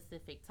a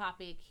specific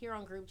topic, here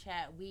on Group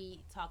Chat,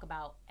 we talk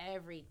about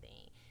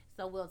everything.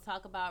 So we'll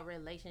talk about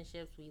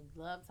relationships. We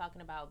love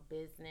talking about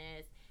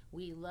business.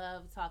 We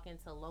love talking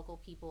to local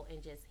people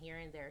and just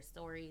hearing their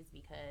stories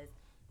because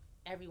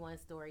everyone's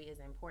story is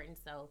important.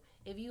 So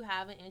if you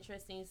have an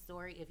interesting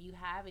story, if you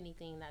have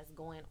anything that's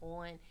going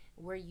on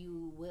where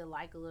you would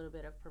like a little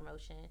bit of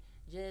promotion,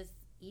 just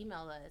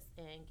email us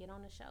and get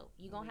on the show.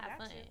 You're going to have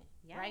fun.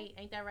 Yeah. Right?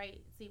 Ain't that right,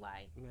 CY?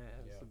 Man,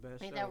 it's the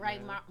best Ain't show, that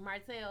right, man.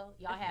 Martell?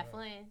 Y'all had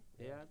fun?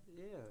 Yeah,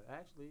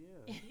 actually,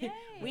 yeah. Yay.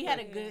 We had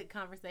a good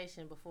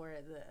conversation before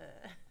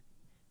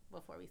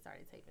before we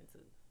started taping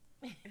too.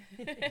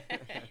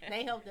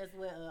 They helped us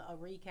with a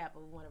recap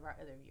of one of our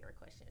other viewer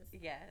questions.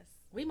 Yes.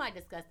 We might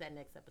discuss that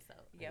next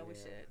episode. Yeah, we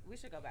should. We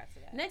should go back to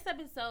that. Next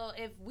episode,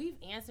 if we've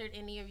answered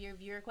any of your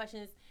viewer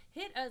questions,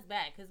 hit us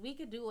back because we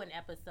could do an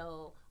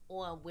episode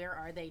on where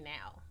are they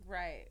now.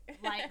 Right.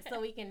 Like, so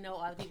we can know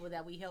all the people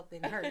that we helped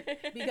and hurt.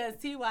 Because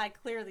Ty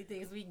clearly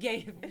thinks we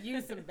gave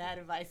you some bad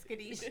advice,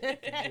 Khadijah.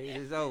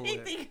 It's over. He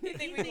think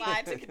we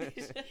lied to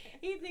Khadijah.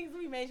 He thinks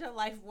we made your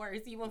life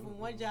worse. You went from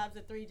one job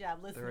to 3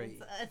 jobs listening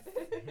to us.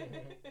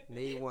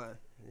 Need one.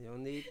 You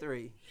don't need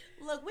 3.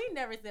 Look, we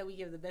never said we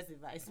give the best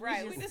advice.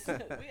 Right. We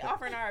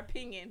offering our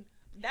opinion.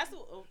 That's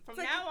what, from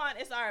now on,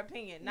 it's our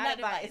opinion, not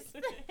advice.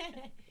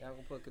 Y'all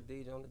gonna put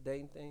Khadijah on the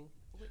dating thing?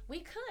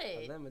 We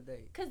could.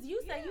 Eliminate. Because you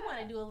said you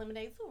want to do a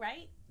lemonade too,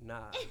 right?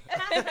 Nah.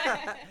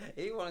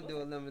 He want to do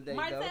a lemonade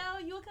Martell, though.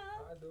 you will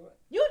come? I do it.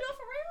 You will do it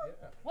for real?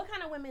 Yeah. What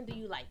kind of women do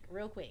you like,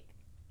 real quick?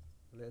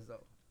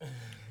 Lizzo.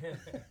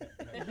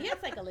 He'll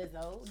take a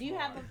Lizzo. Do you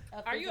have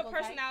a Are you a physical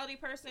type? personality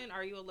person?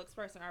 Are you a looks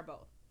person? Or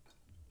both?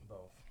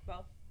 Both.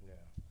 Both. Yeah.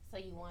 So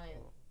you want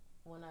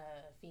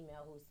a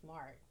female who's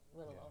smart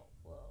with a little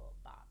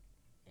bop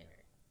in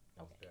her.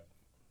 Most Okay. definitely.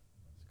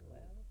 That's good.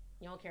 Well,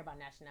 You don't care about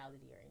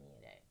nationality or any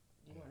of that.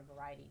 You want a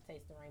variety,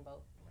 taste the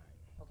rainbow. Right.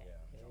 Okay.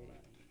 Yeah.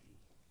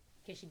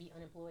 Can she be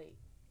unemployed?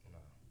 No.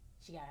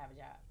 She gotta have a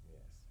job.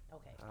 Yes.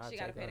 Okay. she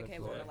got to pay the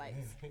cable and the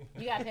lights.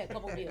 You gotta pay a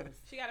couple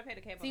bills. She got to pay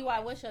the cable. See why?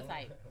 What's your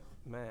type?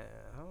 Man,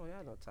 I don't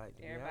got no type.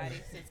 to be Everybody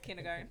honest. since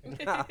kindergarten.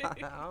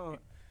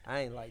 I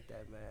ain't like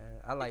that,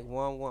 man. I like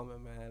one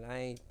woman, man.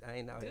 I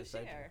ain't out Do here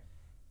searching. share.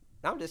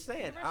 I'm just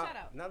saying. Give her a shout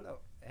out. No.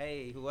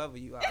 Hey, whoever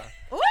you are.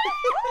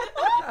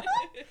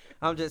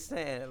 I'm just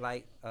saying,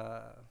 like,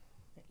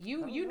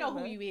 You know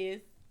who you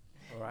is.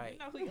 right. You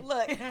know who you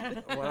look.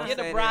 What I'm Get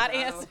a saying broad is, I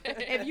answer.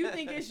 don't- If you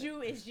think it's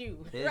you, it's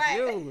you. It's Right.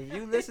 you. If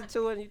you listen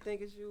to it and you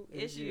think it's you,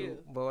 It's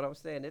you. But what I'm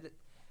saying,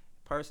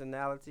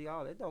 personality,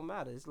 all it don't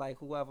matter. It's like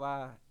whoever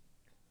I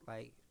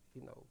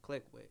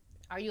click with.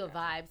 Are you a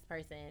vibes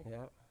person?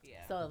 Yeah,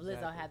 Yeah. So if Lizzo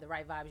Exactly. had the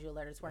right vibes, you'll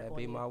let her twerk that'd on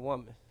be you. my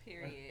woman.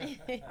 Period.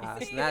 I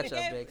See, snatch we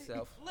her gave- big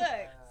self. Look,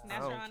 snatch I her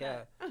don't on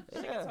care. up. She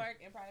can Yeah.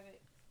 twerk in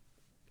private.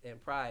 In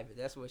private,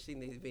 that's what she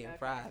needs to be in Okay.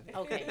 private.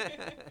 Okay.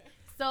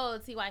 So,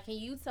 Ty, can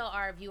you tell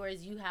our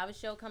viewers you have a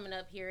show coming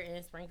up here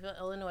in Springfield,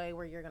 Illinois,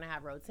 where you're going to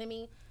have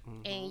Rotimi,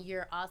 and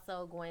you're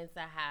also going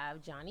to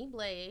have Johnny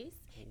Blaze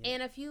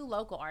and a few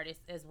local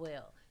artists as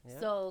well. Yeah.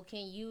 So,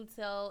 can you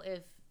tell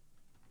if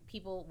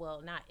people,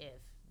 well, not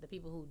if, the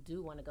people who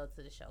do want to go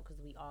to the show, because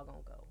we all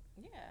going to go,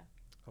 Yeah.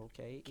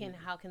 Okay.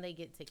 how can they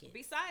get tickets?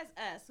 Besides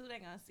us, who they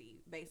gonna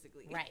see,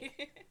 basically? Right.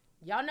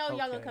 Y'all know y'all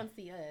gonna Okay. come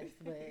see us,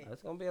 but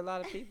There's gonna be a lot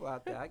of people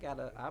out there. I got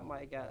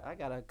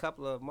a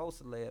couple of more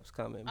celebs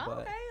coming, but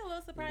okay, a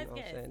little surprise you know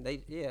what guest. I'm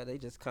saying? They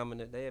just coming.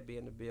 They'll be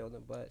in the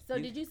building, but So,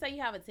 did you say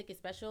you have a ticket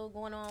special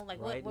going on? Like,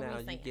 right what now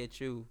were you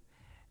saying?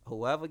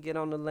 whoever get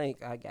on the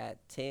link. I got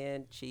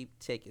 10 cheap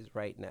tickets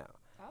right now.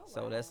 Oh,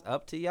 So wow. that's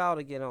up to y'all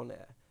to get on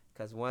there.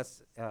 Cause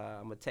once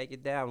I'm gonna take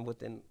it down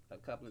within a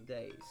couple of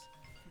days.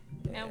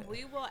 And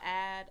we will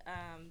add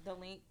the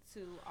link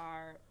to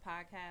our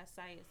podcast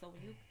site. So when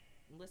you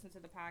listen to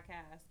the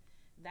podcast,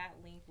 that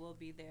link will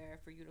be there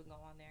for you to go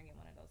on there and get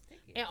one of those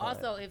tickets. And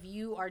also, if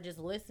you are just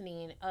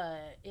listening,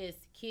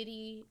 it's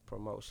Kitty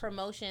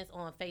Promotions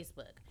on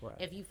Facebook. Right.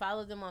 If you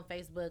follow them on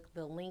Facebook,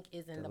 the link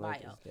is in the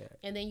link bio. is there.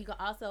 And then you can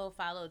also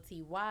follow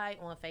TY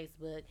on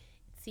Facebook,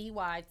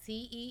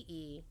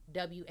 TYTEEWHY.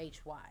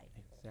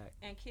 Exactly.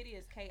 And Kitty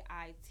is Kitty,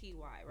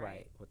 right?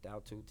 Right.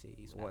 Without 2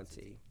 T's, 1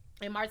 T.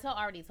 And Martell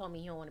already told me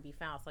he don't want to be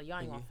found, so y'all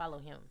ain't gonna follow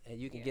him. And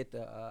you can get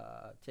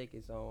the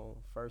tickets on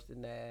First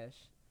and Nash,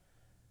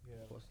 Yeah.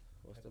 What's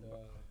At the the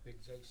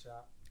Big J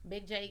shop.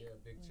 Big Jake Yeah,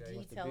 Big J.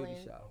 What's the beauty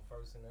detailing. shop? On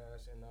First and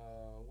Ash, and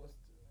what's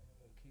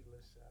the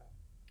keyless shop?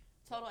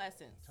 Total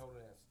Essence. Total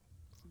Essence.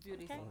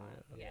 Beauty Okay.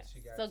 salon. Yeah, Yes. she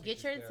got So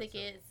get your there, too.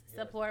 tickets, Yes.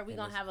 support. We're And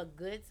gonna it's- have a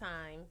good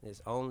time.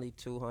 It's only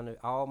 200.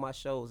 All my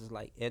shows is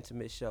like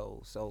intimate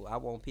shows, so I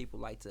want people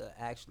like to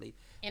actually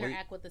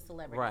Interact with the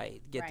celebrity.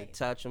 right get Right. to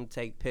touch them,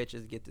 take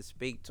pictures, get to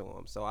speak to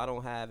them. So I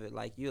don't have it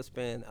like you'll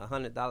spend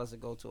 $100 to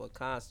go to a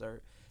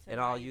concert, To and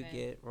not all you even-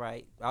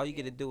 get all you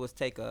get to do is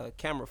take a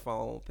camera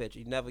phone picture.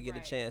 You never get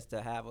Right. a chance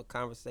to have a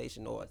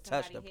conversation or Put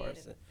touch the somebody head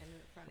person. in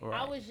front of you.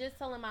 Right. I was just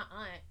telling my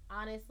aunt,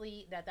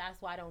 honestly,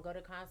 that's why I don't go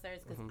to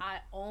concerts, because Mhm.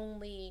 I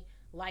only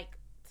like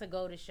to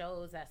go to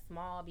shows that's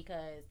small,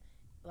 because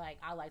like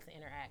I like to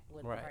interact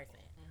with Right. the person.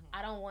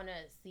 I don't want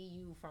to see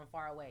you from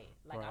far away.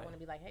 Like I Right. want to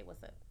be like, hey,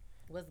 what's up?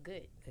 What's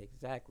good?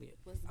 Exactly.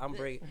 What's I'm good?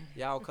 bringing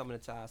y'all coming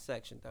into our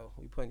section though.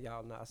 We putting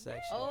y'all in our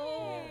section.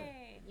 Oh,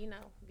 Yay. you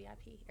know,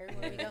 VIP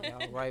everywhere we go.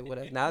 Y'all right with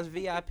us. Now it's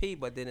VIP,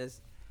 but then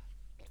it's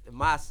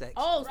my section.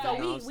 Oh, so Right.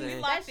 You know we what I'm we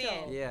saying? locked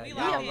special. in. Yeah, We y'all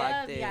locked in. like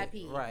love that.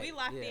 VIP. Right. We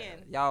locked yeah.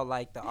 in. Y'all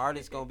like the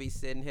artists gonna be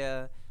sitting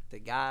here, the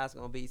guys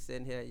gonna be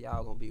sitting here,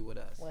 y'all gonna be with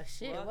us. Well,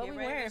 shit, Well, what get we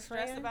ready to wearing,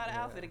 stress friend? about an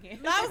Yeah. outfit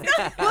again. No, I was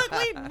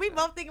gonna, look, we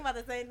both thinking about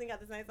the same thing at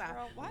the same time.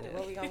 Girl, why Yeah.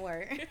 What we gonna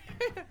wear?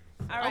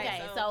 All right,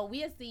 Okay, so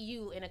we'll see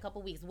you in a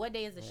couple weeks. What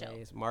day is the show? Hey,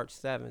 it's March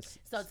 7th.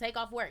 So take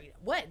off work.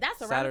 What? That's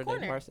around Saturday, the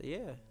corner. March.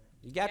 Yeah.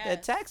 You got Yes.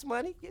 that tax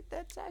money? Get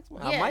that tax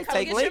money. Yeah, I might come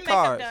take get link your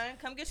makeup cards. done.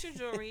 Come get your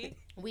jewelry.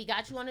 We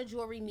got you on the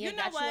jewelry. Mia You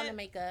know got you on what? the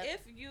makeup.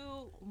 If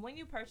you, when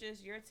you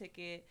purchase your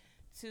ticket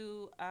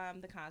to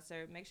the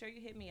concert, make sure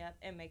you hit me up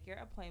and make your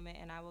appointment,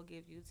 and I will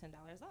give you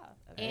 $10 off.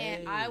 Okay?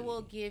 And I Hey.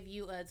 will give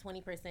you a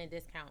 20%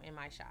 discount in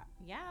my shop.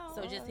 Yeah.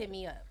 So just hit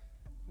me up.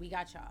 We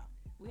got y'all.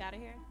 We out of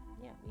here.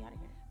 Yeah, we out of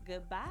here.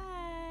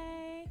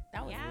 Goodbye.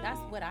 That's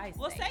what I say.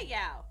 Well, say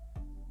y'all.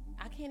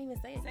 I can't even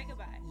say it. Say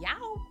goodbye.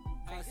 Y'all.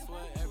 I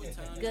swear every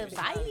time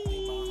Goodbye.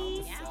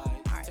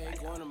 homicide.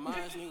 Take one of mine,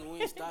 nigga, we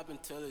ain't stop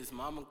until his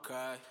mama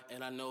cry.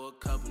 And I know a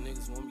couple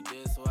niggas want me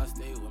dead, so I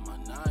stay with my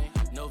 9.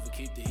 Nova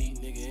keep the heat,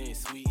 nigga, it ain't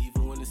sweet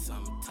even when it's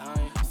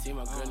summertime. See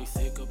my granny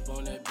sick up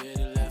on that bed,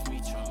 it left me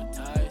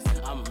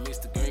traumatized. I'ma mix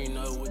the green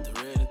up with the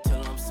red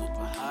until I'm super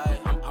high.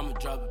 I'ma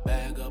drop a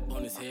bag up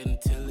on his head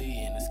until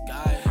he in the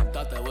sky.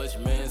 Thought that was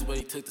your man's, but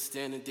he took the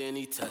stand and then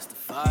he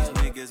testified.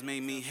 These niggas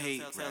made me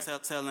hate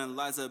rap. Telling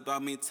lies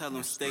about me, tell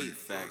them state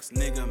facts.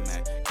 Nigga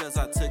mad, cause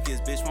I took his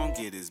bitch, won't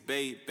get his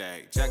bait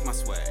back. Jack my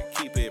swag,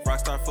 keep it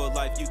rockstar for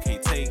life, you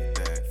can't take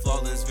that.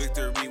 Flawless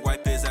victory,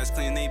 wipe his ass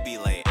clean, they be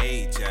like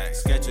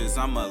Ajax. Sketches,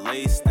 I'm a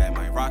lace that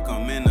might rock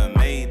them in a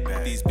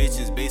Maybach. These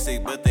bitches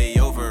basic, but they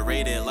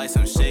overrated like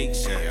some Shake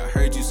Shack. I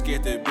heard you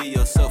scared to be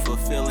yourself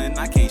fulfilling,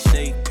 I can't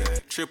shake that.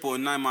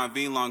 999 my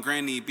V-long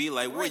granny be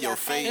like, where your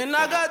face? And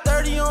I got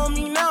 30 on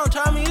me now,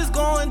 try me, it's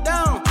going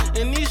down.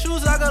 And these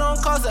shoes I got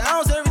on cost an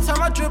ounce, every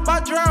time I drip, I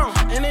drown.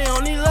 And they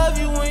only love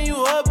you when you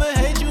up, but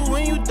hate you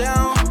when you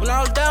down. When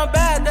I was down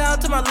bad, down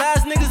to my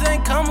last niggas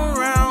ain't come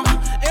around.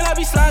 And I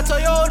be slide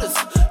Toyotas,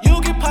 you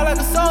get pop like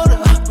a soda.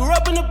 Grew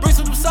up in the bricks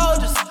with them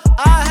soldiers,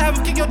 I have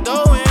them kick your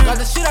dough in. Got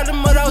the shit out the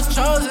mud, I was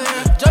chosen.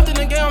 Jumped in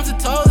the game, I'm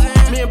toes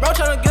in. Me and bro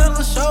tryna get a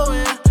little show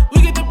in.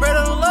 We get the bread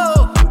on the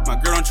low. My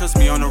girl don't trust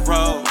me on the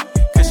road,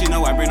 cause she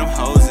know I bring them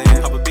hoes in.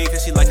 Pop a bean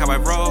cause she like how I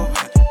roll.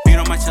 Beat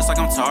on my chest like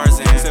I'm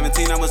Tarzan.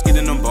 17, I was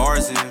getting them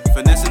bars in.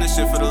 Finessing the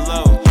shit for the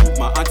low.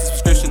 My auntie's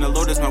prescription, the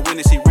Lord is my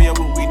witness. She real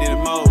when we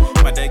didn't mow.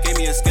 My dad gave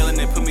me a skill and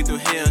then put me through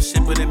hell.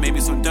 Shit, but it made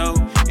me some dough.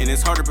 And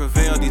it's hard to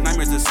prevail. These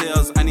nightmares are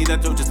sales. I need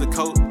that dope just to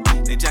coat.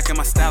 They jacking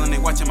my style and they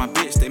watching my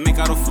bitch. They make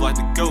auto feel like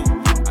the goat.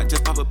 I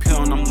just pop a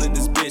pill and I'm lit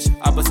this bitch.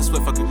 I bust a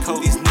swift fucking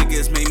coat. These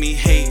niggas made me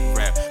hate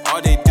rap.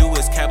 All they do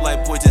is cap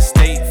like boy, just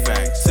state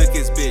facts. Took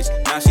his bitch,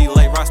 now she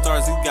like rock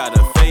stars. You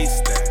gotta face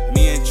that.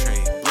 Me and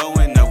Trey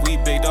blowing up. We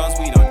big dogs,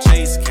 we don't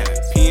chase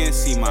cats.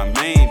 PNC my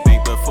main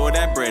bank. Before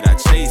that bread, I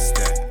chase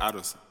that. I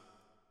don't.